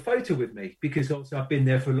ask for a photo with me, because obviously I've been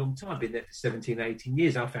there for a long time, been there for 17, 18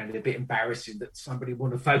 years. I found it a bit embarrassing that somebody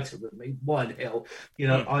wanted a photo with me. Why in hell?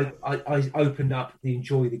 I opened up the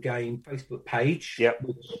Enjoy the Game Facebook page,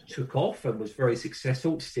 which took off and was very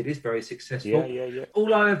successful. Still is very successful. Yeah.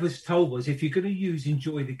 All I was told was, if you're going to use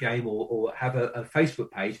Enjoy the Game or have a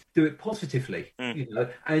Facebook page, do it positively.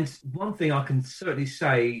 And one thing I can certainly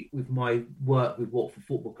say with my work with Watford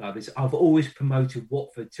Football Club is I've always promoted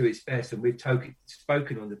Watford to its best, and we've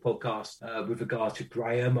spoken on the podcast with regard to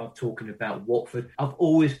Graham. I'm talking about Watford. I've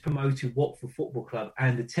always promoted Watford Football Club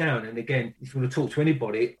and the town. And again, if you want to talk to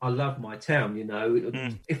anybody, I love my town.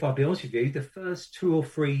 If I'll be honest with you, the first 2 or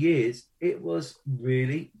 3 years, it was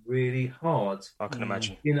really, really hard. I can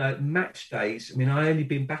imagine. Match days. I mean, I only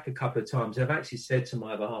been back a couple of times. I've actually said to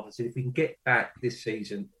my other half, I said, if we can get back this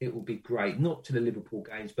season, it will be great. Not to the Liverpool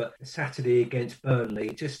games, but a Saturday against Burnley,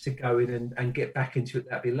 just to go in and get back into it,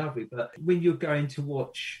 that'd be lovely. But when you're going to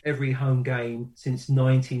watch every home game since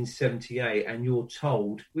 1978 and you're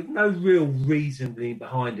told, with no real reason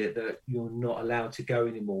behind it, that you're not allowed to go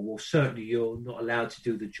anymore, well, certainly you're not allowed to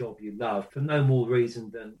do the job you love, for no more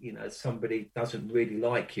reason than, somebody doesn't really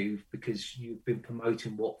like you because you've been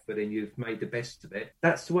promoting Watford and you've made the best of it.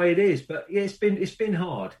 That's the way it is. But yeah, it's been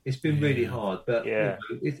hard. It's been really hard. But I'm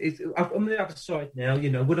on the other side now.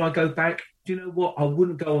 Would I go back? Do you know what? I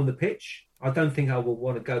wouldn't go on the pitch. I don't think I will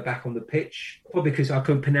want to go back on the pitch, probably because I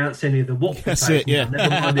couldn't pronounce any of the Watford names. Never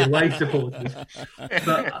mind the away supporters.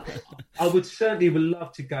 But I would certainly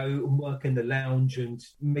love to go and work in the lounge and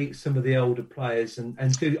meet some of the older players and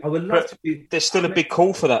do. I would love to be. There's still a big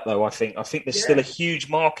call for that, though. I think there's still a huge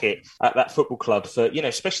market at that football club for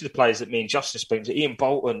especially the players that me and Justin spoke to. Ian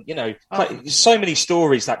Bolton, so many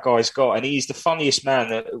stories that guy's got, and he's the funniest man.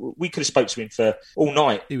 That we could have spoke to him for all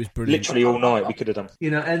night. He was brilliant. Literally all night. We could have done.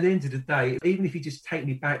 At the end of the day, even if you just take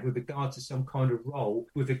me back with regard to some kind of role,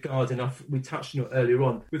 with regard, and we touched on it earlier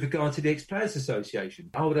on, with regard to the Ex-Players Association,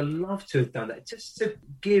 I would have loved to have done that, just to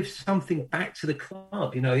give something back to the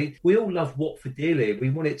club. We all love Watford dearly. We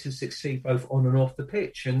want it to succeed both on and off the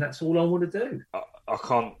pitch, and that's all I want to do. I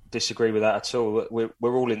can't disagree with that at all.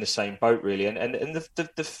 We're all in the same boat, really. And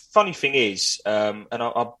the funny thing is, and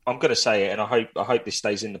I'm going to say it, and I hope this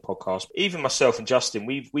stays in the podcast. Even myself and Justin,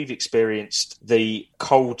 we've experienced the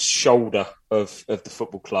cold shoulder of the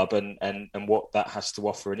football club and what that has to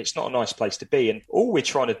offer, and it's not a nice place to be. And all we're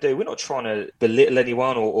trying to do, we're not trying to belittle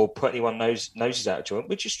anyone or put anyone noses out of joint.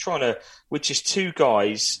 We're just two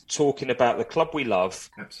guys talking about the club we love,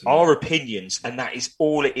 our opinions, and that is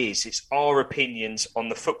all it is. It's our opinions on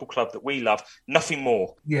the football club that we love, nothing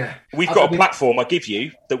more. Yeah, we've got a platform I give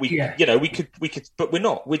you that we could, but we're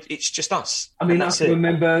not. It's just us. I can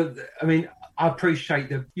remember. I appreciate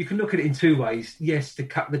that you can look at it in two ways. Yes, the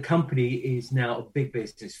company is now a big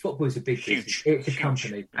business. Football is a big business. It's a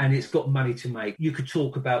company and it's got money to make. You could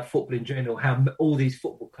talk about football in general, how all these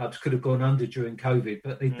football clubs could have gone under during COVID,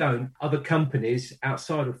 but they don't. Other companies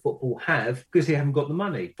outside of football have, because they haven't got the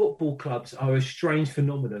money. Football clubs are a strange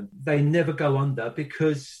phenomenon. They never go under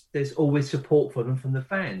because there's always support for them from the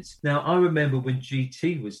fans. Now, I remember when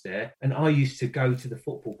GT was there and I used to go to the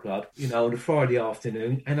football club, on a Friday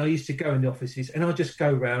afternoon, and I used to go in the offices and I'd just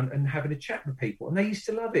go around and having a chat with people. And they used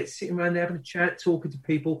to love it, sitting around there having a chat, talking to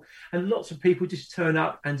people. And lots of people just turn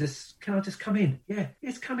up and can I just come in? Yeah,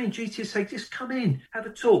 yes, come in. GT say, just come in, have a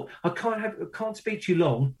talk. I can't speak to you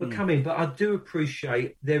long, but come in. But I do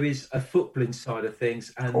appreciate there is a footballing side of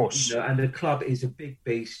things. And, and the club is a big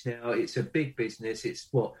beast now. It's a big business. It's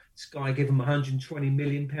what? Sky give them £120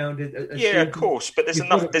 million a yeah, of course, but there's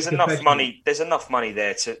enough money. There's enough money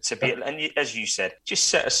there to be, and as you said, just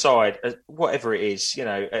set aside whatever it is,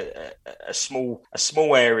 a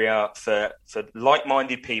small area for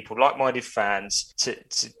like-minded people, like-minded fans to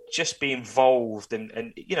just be involved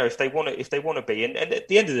and if they want to be and at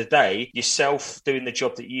the end of the day, yourself doing the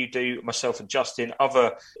job that you do, myself and Justin,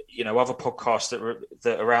 other podcasts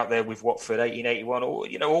that are out there with Watford 1881, or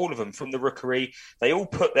all of them from the Rookery, they all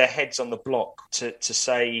put their heads on the block to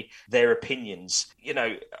say their opinions.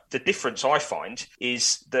 The difference I find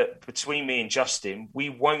is that between me and Justin, we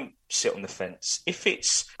won't sit on the fence. If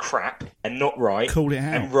it's crap and not right, call it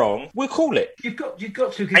out. And wrong, we'll call it. You've got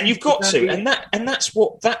to, and you've got to, and that's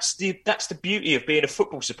the beauty of being a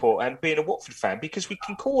football supporter and being a Watford fan, because we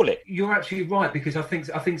can call it. You're absolutely right, because I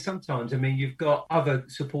think sometimes, I mean, you've got other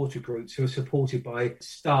supporter groups who are supported by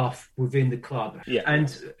staff within the club, but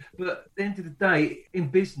at the end of the day, in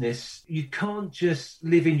business, you can't just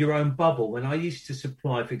live in your own bubble. When I used to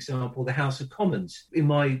supply, for example, the House of Commons in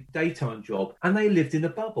my daytime job, and they lived in a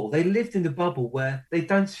bubble. They lived in the bubble where they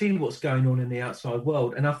don't see what's going on in the outside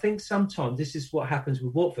world. And I think sometimes this is what happens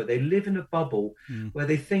with Watford. They live in a bubble where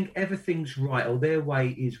they think everything's right or their way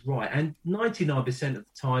is right. And 99% of the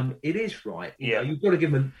time, it is right. You know, you've got to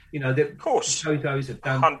give them, of course, those have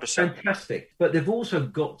done 100%. Fantastic. But they've also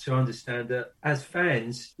got to understand that as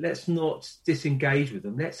fans, let's not disengage with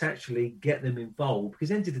them. Let's actually get them involved,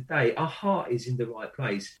 because at the end of the day, our heart is in the right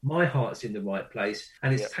place. My heart's in the right place.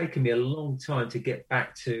 And it's taken me a long time to get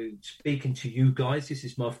back to speaking to you guys. This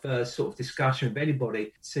is my first sort of discussion with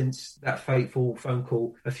anybody since that fateful phone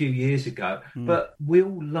call a few years ago. But we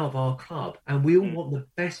all love our club and we all want the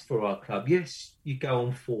best for our club. Yes, you go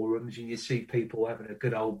on forums and you see people having a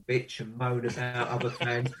good old bitch and moan about other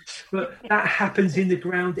fans, but that happens in the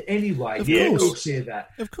ground anyway. Of You course. all hear that.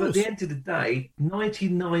 Of But at course. the end of the day,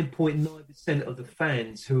 99.9% of the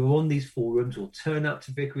fans who are on these forums or turn up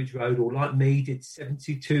to Vicarage Road, or like me, did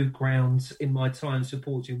 72 grounds in my time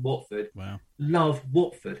supporting Watford, love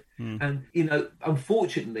Watford. And,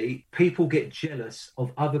 unfortunately, people get jealous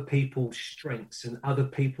of other people's strengths and other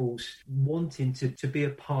people's wanting to be a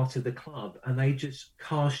part of the club, and they just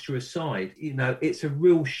cast you aside. It's a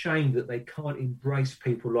real shame that they can't embrace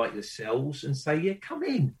people like yourselves and say, yeah, come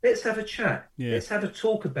in, let's have a chat. Yeah. Let's have a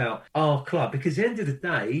talk about our club, because at the end of the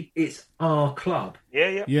day, it's our club.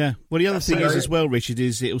 Yeah. Well, the other thing is as well, Richard,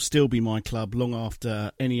 is it'll still be my club long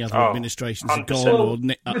after any other administrations are gone.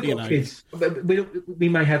 We've got kids. We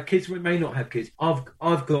may have kids, we may not have kids. I've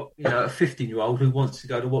got a 15-year-old who wants to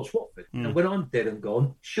go to watch Watford. And when I'm dead and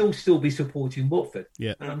gone, she'll still be supporting Watford.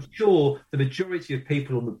 Yeah. And I'm sure the majority of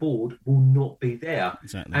people on the board will not be there.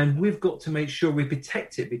 Exactly. And we've got to make sure we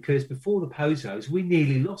protect it, because before the Pozos, we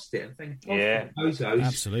nearly lost it. And thank God for the Pozos,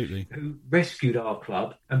 absolutely, who rescued our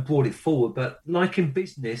club and brought it forward. But like in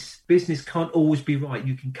business can't always be right.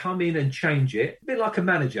 You can come in and change it, a bit like a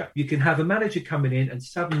manager. You can have a manager coming in and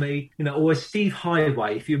suddenly, or a Steve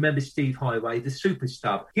Highway, if you remember Steve Highway, the super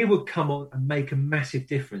stub, he would come on and make a massive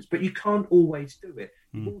difference. But you can't always do it.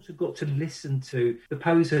 You've also got to listen to the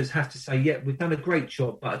Pozos. Have to say, yeah, we've done a great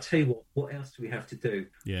job, but I tell you what else do we have to do?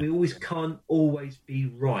 Yeah. We always can't always be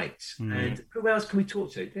right. And who else can we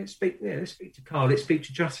talk to? Let's speak to Carl, let's speak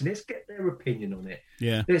to Justin, let's get their opinion on it.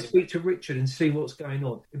 Yeah. Let's speak to Richard and see what's going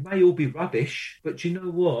on. It may all be rubbish, but you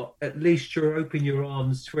know what? At least you're opening your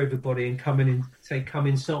arms to everybody and come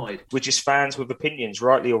inside. We're just fans with opinions,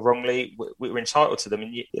 rightly or wrongly. We're entitled to them,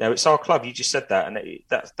 and it's our club. You just said that, and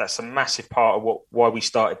that's a massive part of why we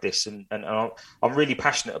started this, and I'm really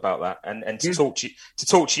passionate about that. And to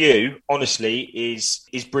talk to you honestly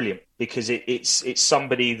is brilliant, because it's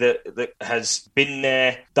somebody that has been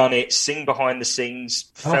there, done it, seen behind the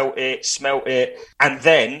scenes, felt it, smelt it, and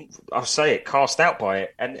then I'll say it, cast out by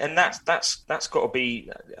it, and that's got to be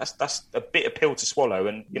that's a bitter pill to swallow.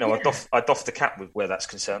 And I doff the cap with where that's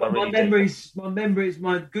concerned. Well,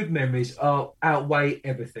 my good memories outweigh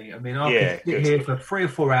everything. I mean, I could sit here for 3 or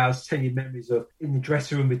 4 hours telling you memories of in the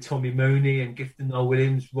dressing room with Tommy Mooney and Gifton Noel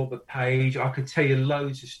Williams, Robert Page. I could tell you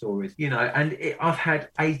loads of stories, and I've had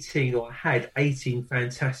 18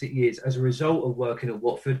 fantastic years. As a result of working at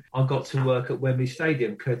Watford, I got to work at Wembley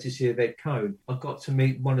Stadium, courtesy of Ed Cohn. I got to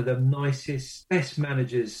meet one of the nicest, best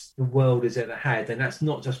managers the world has ever had, and that's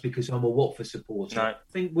not just because I'm a Watford supporter. No. I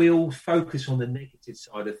think we all focus on the negative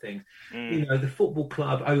side of things. The football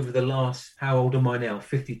club over the last, how old am I now?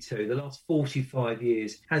 52. The last 45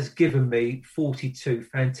 years has given me 42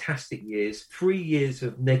 fantastic years, 3 years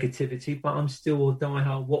of negativity, but I'm still a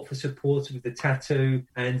diehard Watford supporter with a tattoo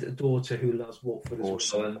and a daughter who loves Watford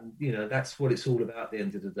as well. And, that's what it's all about at the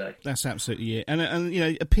end of the day. That's absolutely it. And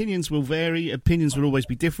opinions will vary. Opinions will always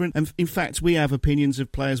be different. And in fact, we have opinions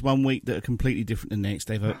of players one week that are completely different the next.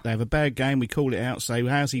 They have a bad game. We call it out. Say,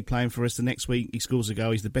 how's he playing for us? The next week he scores a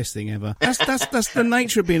goal. He's the best thing ever. That's the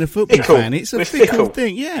nature of being a football fan. It's a fickle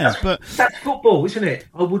thing. Yeah, but that's football, isn't it?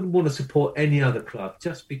 I wouldn't want to support any other club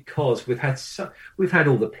just because we've had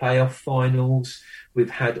all the playoff finals. We've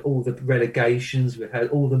had all the relegations. We've had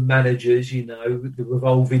all the managers, the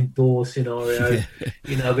revolving door scenario.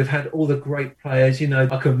 We've had all the great players. I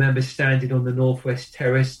can remember standing on the Northwest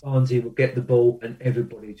Terrace. Barnsley would get the ball and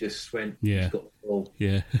everybody just went, he's got the football.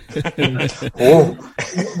 Yeah.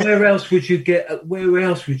 Where else would you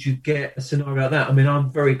get a scenario like that? I mean,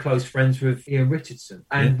 I'm very close friends with Ian Richardson,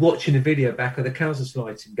 and watching a video back of the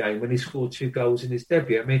Kaiserslautern game when he scored 2 goals in his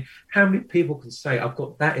debut. I mean, how many people can say I've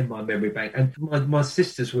got that in my memory bank? And my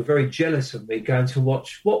sisters were very jealous of me going to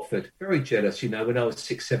watch Watford. Very jealous, when I was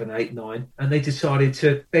 6, 7, 8, 9, and they decided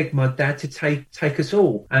to beg my dad to take us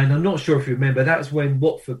all. And I'm not sure if you remember, that was when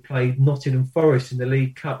Watford played Nottingham Forest in the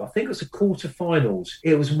League Cup. I think it was the quarter-finals.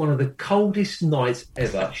 It was one of the coldest nights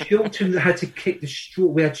ever. Shilton had to kick the straw.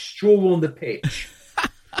 We had straw on the pitch.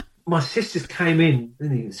 My sisters came in,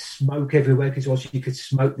 and smoke everywhere, because you could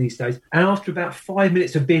smoke these days. And after about 5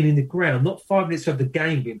 minutes of being in the ground, not 5 minutes of the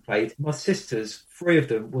game being played, my sisters, 3 of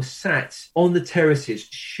them, were sat on the terraces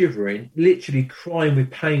shivering, literally crying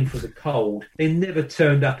with pain for the cold. They never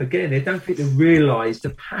turned up again. I don't think they realised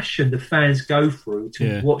the passion the fans go through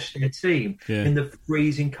to watch their team in the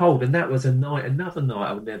freezing cold. And that was another night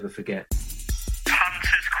I'll never forget.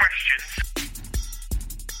 Hunter's questions.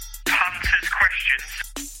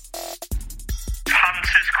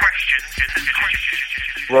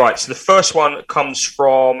 Right, so the first one comes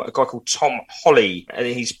from a guy called Tom Holly, and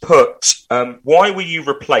he's put, why were you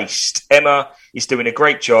replaced? Emma is doing a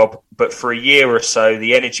great job, but for a year or so,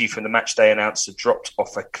 the energy from the matchday announcer dropped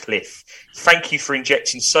off a cliff. Thank you for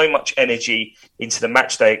injecting so much energy into the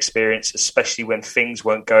matchday experience, especially when things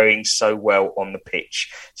weren't going so well on the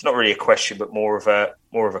pitch. It's not really a question, but more of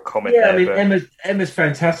a comment. Yeah, there, I mean, Emma's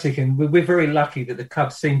fantastic, and we're very lucky that the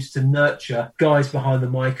club seems to nurture guys behind the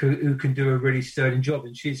mic who can do a really sterling job,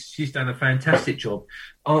 and she's done a fantastic job.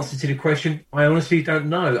 Answer to the question, I honestly don't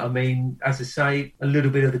know. I mean, as I say, a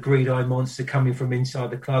little bit of the greed-eye monster coming from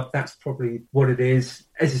inside the club, that's probably what it is.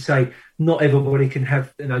 As I say, not everybody can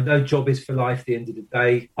have, no job is for life at the end of the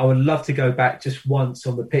day. I would love to go back just once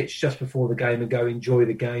on the pitch, just before the game, and go enjoy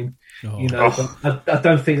the game. But I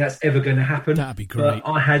don't think that's ever going to happen. That'd be great. But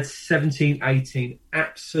I had 17, 18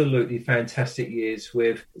 absolutely fantastic years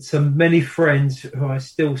with some many friends who I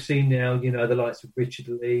still see now, the likes of Richard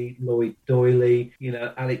Lee, Lloyd Doyley,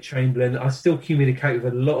 Alec Chamberlain. I still communicate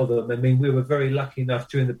with a lot of them. I mean, we were very lucky enough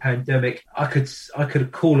during the pandemic. I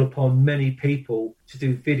could call upon many people to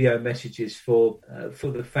do video messages for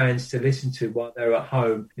the fans to listen to while they're at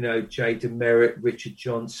home. Jay Demerit, Richard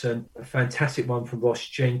Johnson, a fantastic one from Ross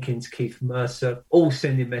Jenkins, Keith Mercer, all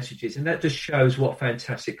sending messages. And that just shows what a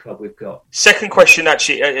fantastic club we've got. Second question,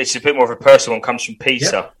 actually, it's a bit more of a personal one, comes from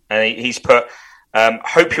Peter. Yep. And he's put,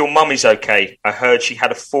 hope your mum is okay. I heard she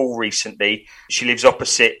had a fall recently. She lives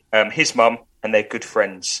opposite his mum, and they're good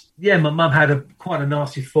friends. Yeah, my mum had quite a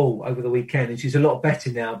nasty fall over the weekend, and she's a lot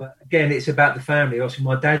better now. But again, it's about the family. Also,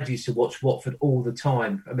 my dad used to watch Watford all the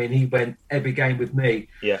time. I mean, he went every game with me.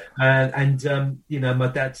 Yeah. My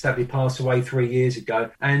dad sadly passed away 3 years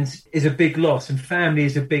ago, and is a big loss. And family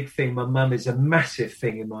is a big thing. My mum is a massive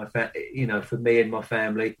thing in my for me and my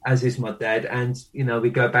family, as is my dad. And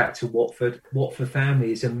we go back to Watford. Watford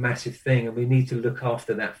family is a massive thing, and we need to look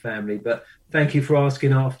after that family. But thank you for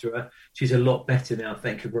asking after her. She's a lot better now.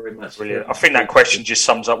 Thank you very much. Brilliant. I think that question just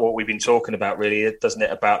sums up what we've been talking about, really, doesn't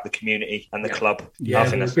it? About the community and the club.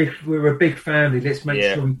 Yeah, we're a big family. Let's make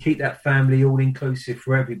sure we keep that family all inclusive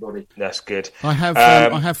for everybody. That's good. I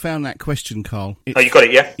have found that question, Carl. You got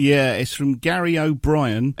it, yeah? Yeah, it's from Gary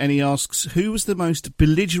O'Brien, and he asks, who was the most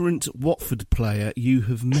belligerent Watford player you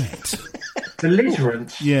have met?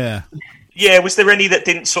 Belligerent? Yeah. Yeah, was there any that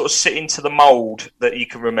didn't sort of sit into the mould that you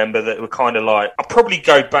can remember that were kind of like... I'll probably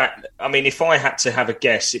go back... I mean, if I had to have a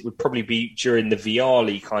guess, it would probably be during the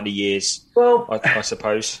Vialli kind of years, I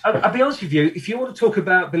suppose. I'll be honest with you, if you want to talk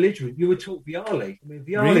about belligerent, you would talk Vialli. I mean,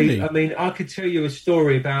 Vialli, really? I mean, I could tell you a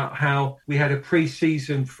story about how we had a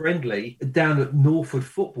pre-season friendly down at Northwood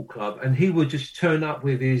Football Club, and he would just turn up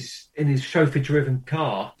in his chauffeur-driven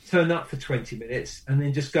car, turn up for 20 minutes, and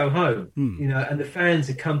then just go home. And the fans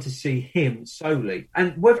had come to see him solely.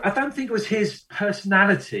 And I don't think it was his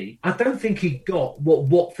personality. I don't think he got what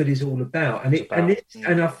Watford is all about.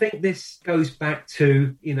 And I think this goes back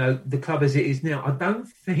to, the club as it is now. I don't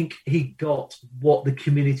think he got what the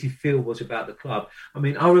community feel was about the club. I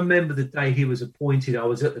mean, I remember the day he was appointed, I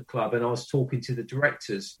was at the club and I was talking to the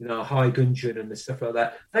directors, Hai Gunjan and the stuff like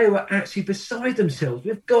that. They were actually beside themselves.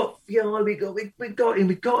 We've got Vialli,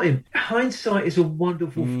 we got him. Hindsight is a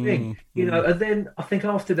wonderful thing, and then I think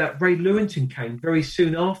after that, Ray Lewington came very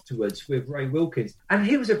soon afterwards with Ray Wilkins, and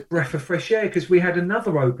he was a breath of fresh air because we had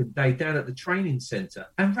another open day down at the training centre,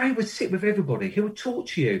 and Ray would sit with everybody. He would talk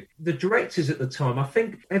to you. The directors at the time, I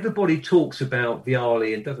think everybody talks about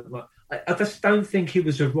Vialli and doesn't like. I just don't think he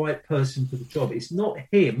was the right person for the job. It's not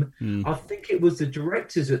him. I think it was the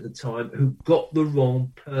directors at the time who got the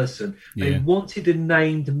wrong person. They wanted a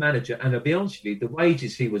named manager, and I'll be honest with you, the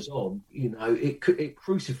wages he was on, it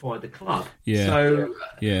crucified the club. So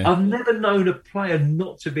I've never known a player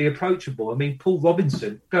not to be approachable. I mean, Paul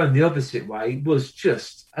Robinson, going the opposite way, was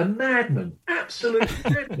just a madman, absolute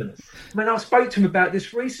madman. I mean, I spoke to him about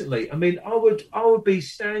this recently. I mean, I would be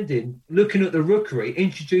standing, looking at the rookery,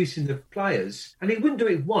 introducing the players, and he wouldn't do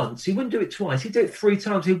it once, he wouldn't do it twice, he'd do it 3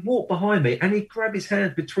 times. He'd walk behind me and he'd grab his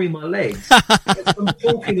hand between my legs as I'm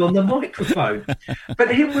talking on the microphone.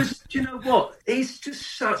 But he was, do you know what? He's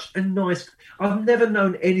just such a nice... I've never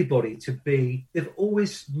known anybody to be... They've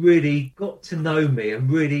always really got to know me, and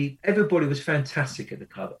really, everybody was fantastic at the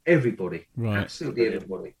club. Everybody. Right. Absolutely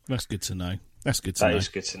everybody. That's good to know. That is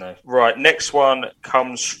good to know. Right, next one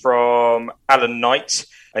comes from Alan Knight,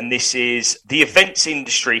 and this is: the events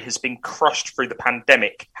industry has been crushed through the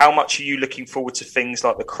pandemic. How much are you looking forward to things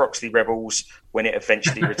like the Croxley Rebels when it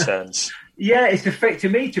eventually returns? Yeah, it's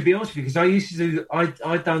affected me, to be honest, because I used to do...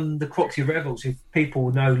 I done the Croxley Rebels. If people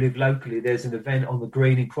live locally, there's an event on the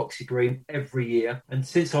green in Croxley Green every year. And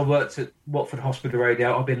since I worked at Watford Hospital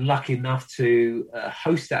Radio, I've been lucky enough to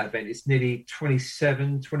host that event. It's nearly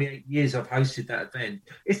 28 years I've hosted that event.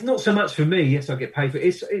 It's not so much for me. Yes, I get paid for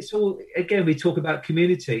it. It's all, again, we talk about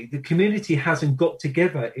community. The community hasn't got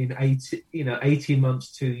together in 18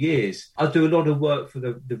 months, 2 years. I do a lot of work for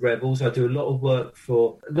the Rebels. I do a lot of work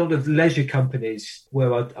for a lot of leisure companies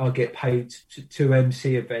where I get paid to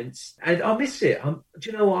MC events, and I miss it. Do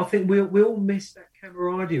you know what? I think we all miss that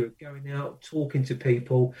camaraderie of going out, talking to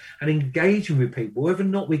people and engaging with people. Whether or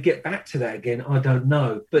not we get back to that again, I don't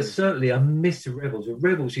know. But certainly I miss the Rebels. The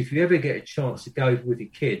Rebels, if you ever get a chance to go with your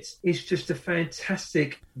kids, it's just a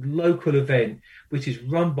fantastic local event which is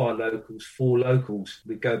run by locals for locals.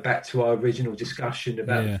 We go back to our original discussion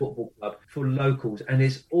about the football club for locals, and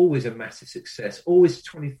it's always a massive success. Always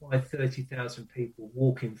 25, 30,000 people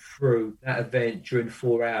walking through that event during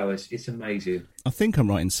 4 hours. It's amazing. I think I'm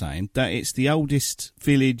right in saying that it's the oldest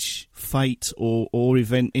village fete or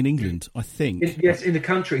event in England, I think. Yes, in the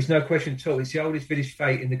country. It's no question at all. It's the oldest village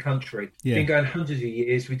fete in the country. Yeah. Been going hundreds of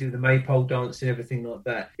years. We do the maypole dance and everything like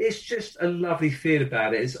that. It's just a lovely feel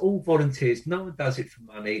about it. It's all volunteers. No one does it for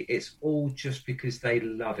money. It's all just because they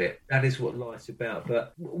love it. That is what life's about.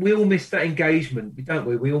 But we all miss that engagement, don't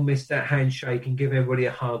we? We all miss that handshake and give everybody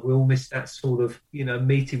a hug. We all miss that sort of,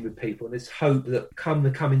 meeting with people. And there's hope that come the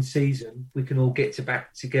coming season, we can all get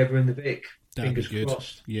back together in the Vic. Fingers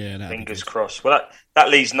crossed. Yeah, fingers crossed. Well, that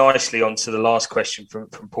leads nicely on to the last question from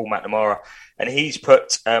Paul McNamara, and he's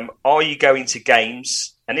put: are you going to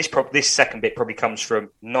games? And this second bit probably comes from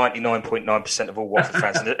 99.9% of all Watford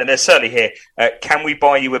fans, and they're certainly here. Can we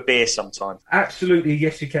buy you a beer sometime? Absolutely,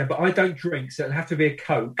 yes, you can. But I don't drink, so it'll have to be a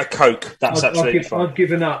Coke. A Coke, that's absolutely fine. I've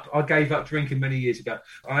given up. I gave up drinking many years ago.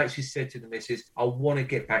 I actually said to the missus, I want to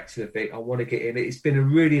get back to the Vic. I want to get in. It's been a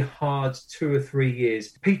really hard 2 or 3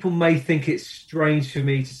 years. People may think it's strange for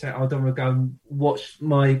me to say, I don't want to go and watch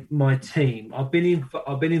my team. I've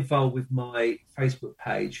been involved with my Facebook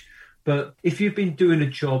page. But if you've been doing a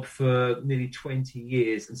job for nearly 20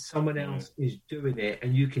 years and someone else is doing it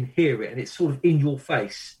and you can hear it and it's sort of in your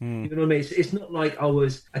face, you know what I mean? It's not like I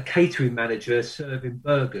was a catering manager serving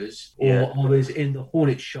burgers or I was in the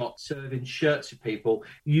Hornet shop serving shirts to people.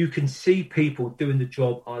 You can see people doing the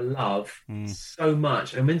job I love so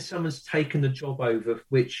much. And when someone's taken the job over,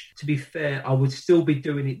 which, to be fair, I would still be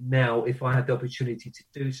doing it now if I had the opportunity to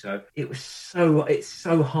do so. It's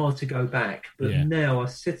so hard to go back. But now I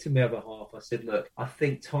said to me, half, I said, look, I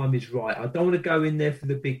think time is right. I don't want to go in there for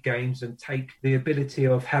the big games and take the ability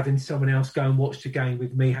of having someone else go and watch the game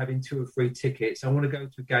with me, having 2 or 3 tickets. I want to go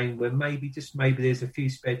to a game where maybe there's a few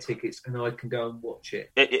spare tickets and I can go and watch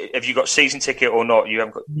it. Have you got season ticket or not? You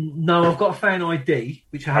haven't got... No, I've got a fan ID,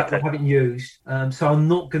 which I haven't used. So I'm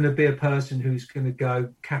not going to be a person who's going to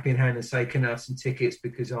go cap in hand and say, can I have some tickets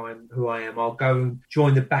because I'm who I am. I'll go and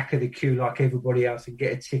join the back of the queue like everybody else and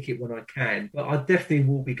get a ticket when I can. But I definitely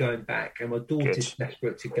will be going back, and my daughter's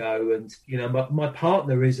desperate to go, and my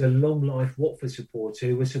partner is a long life Watford supporter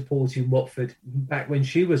who was supporting Watford back when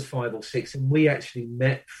she was 5 or 6, and we actually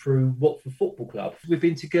met through Watford Football Club. We've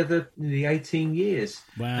been together nearly 18 years.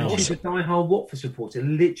 Wow. And she's a die-hard Watford supporter,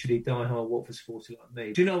 literally die-hard Watford supporter like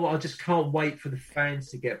me. Do you know what? I just can't wait for the fans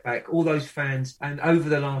to get back, all those fans. And over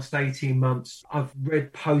the last 18 months, I've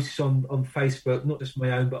read posts on Facebook, not just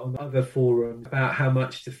my own, but on other forums, about how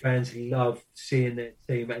much the fans love seeing their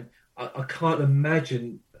team. And I can't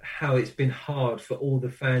imagine how it's been hard for all the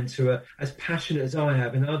fans who are as passionate as I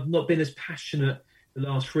have. And I've not been as passionate the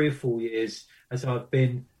last 3 or 4 years as I've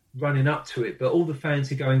been running up to it, but all the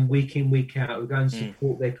fans are going week in, week out, who go and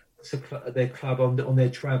support their club on their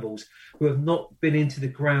travels, who have not been into the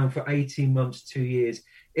ground for 18 months, 2 years.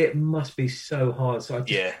 It must be so hard. So I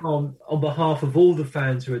just can't, on behalf of all the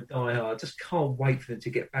fans who are diehard, I just can't wait for them to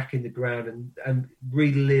get back in the ground and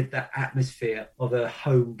relive that atmosphere of a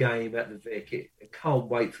home game at the Vic. I can't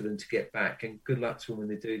wait for them to get back, and good luck to them when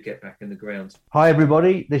they do get back in the ground. Hi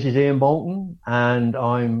everybody, this is Ian Bolton, and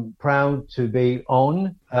I'm proud to be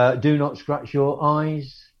on Do Not Scratch Your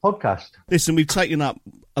Eyes podcast. Listen, we've taken up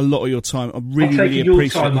a lot of your time. I really appreciate your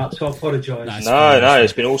time up, so I apologise. No,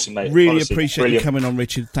 it's been awesome, mate. Really honestly, appreciate you coming on,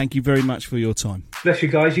 Richard. Thank you very much for your time. Bless you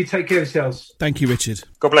guys. You take care of yourselves. Thank you, Richard.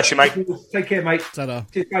 God bless you, mate. Take care, mate. Ta-da.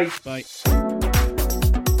 Cheers, mate. Bye.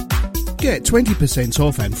 Get 20%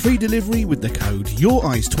 off and free delivery with the code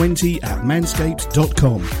YourEyes20 at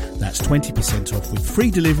manscaped.com. That's 20% off with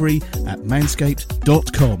free delivery at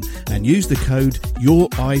manscaped.com. And use the code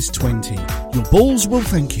YourEyes20. Your balls will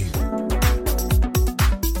thank you.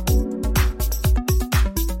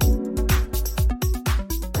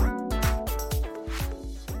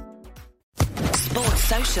 Sports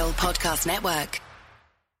Social Podcast Network.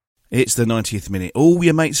 It's the 90th minute. All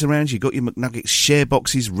your mates around, you got your McNuggets share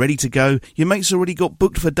boxes ready to go. Your mates already got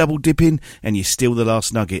booked for double dipping, and you steal the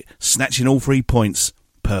last nugget, snatching all 3 points.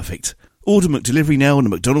 Perfect. Order McDelivery now on the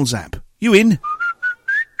McDonald's app. You in?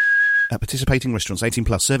 At participating restaurants, 18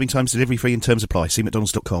 plus, serving times, delivery free and terms apply. See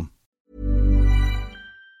mcdonalds.com.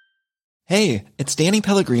 Hey, it's Danny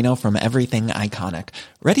Pellegrino from Everything Iconic.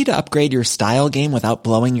 Ready to upgrade your style game without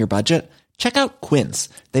blowing your budget? Check out Quince.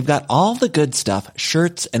 They've got all the good stuff,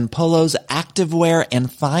 shirts and polos, activewear,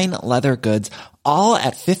 and fine leather goods, all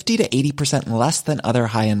at 50 to 80% less than other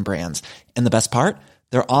high-end brands. And the best part?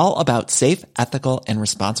 They're all about safe, ethical, and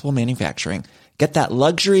responsible manufacturing. Get that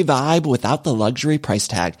luxury vibe without the luxury price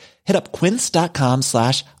tag. Hit up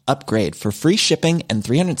quince.com/upgrade for free shipping and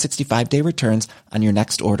 365-day returns on your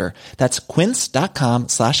next order. That's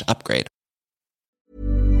quince.com/upgrade.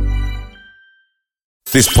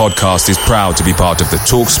 This podcast is proud to be part of the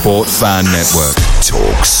TalkSport Fan Network.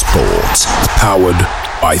 TalkSport. Powered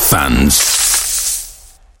by fans.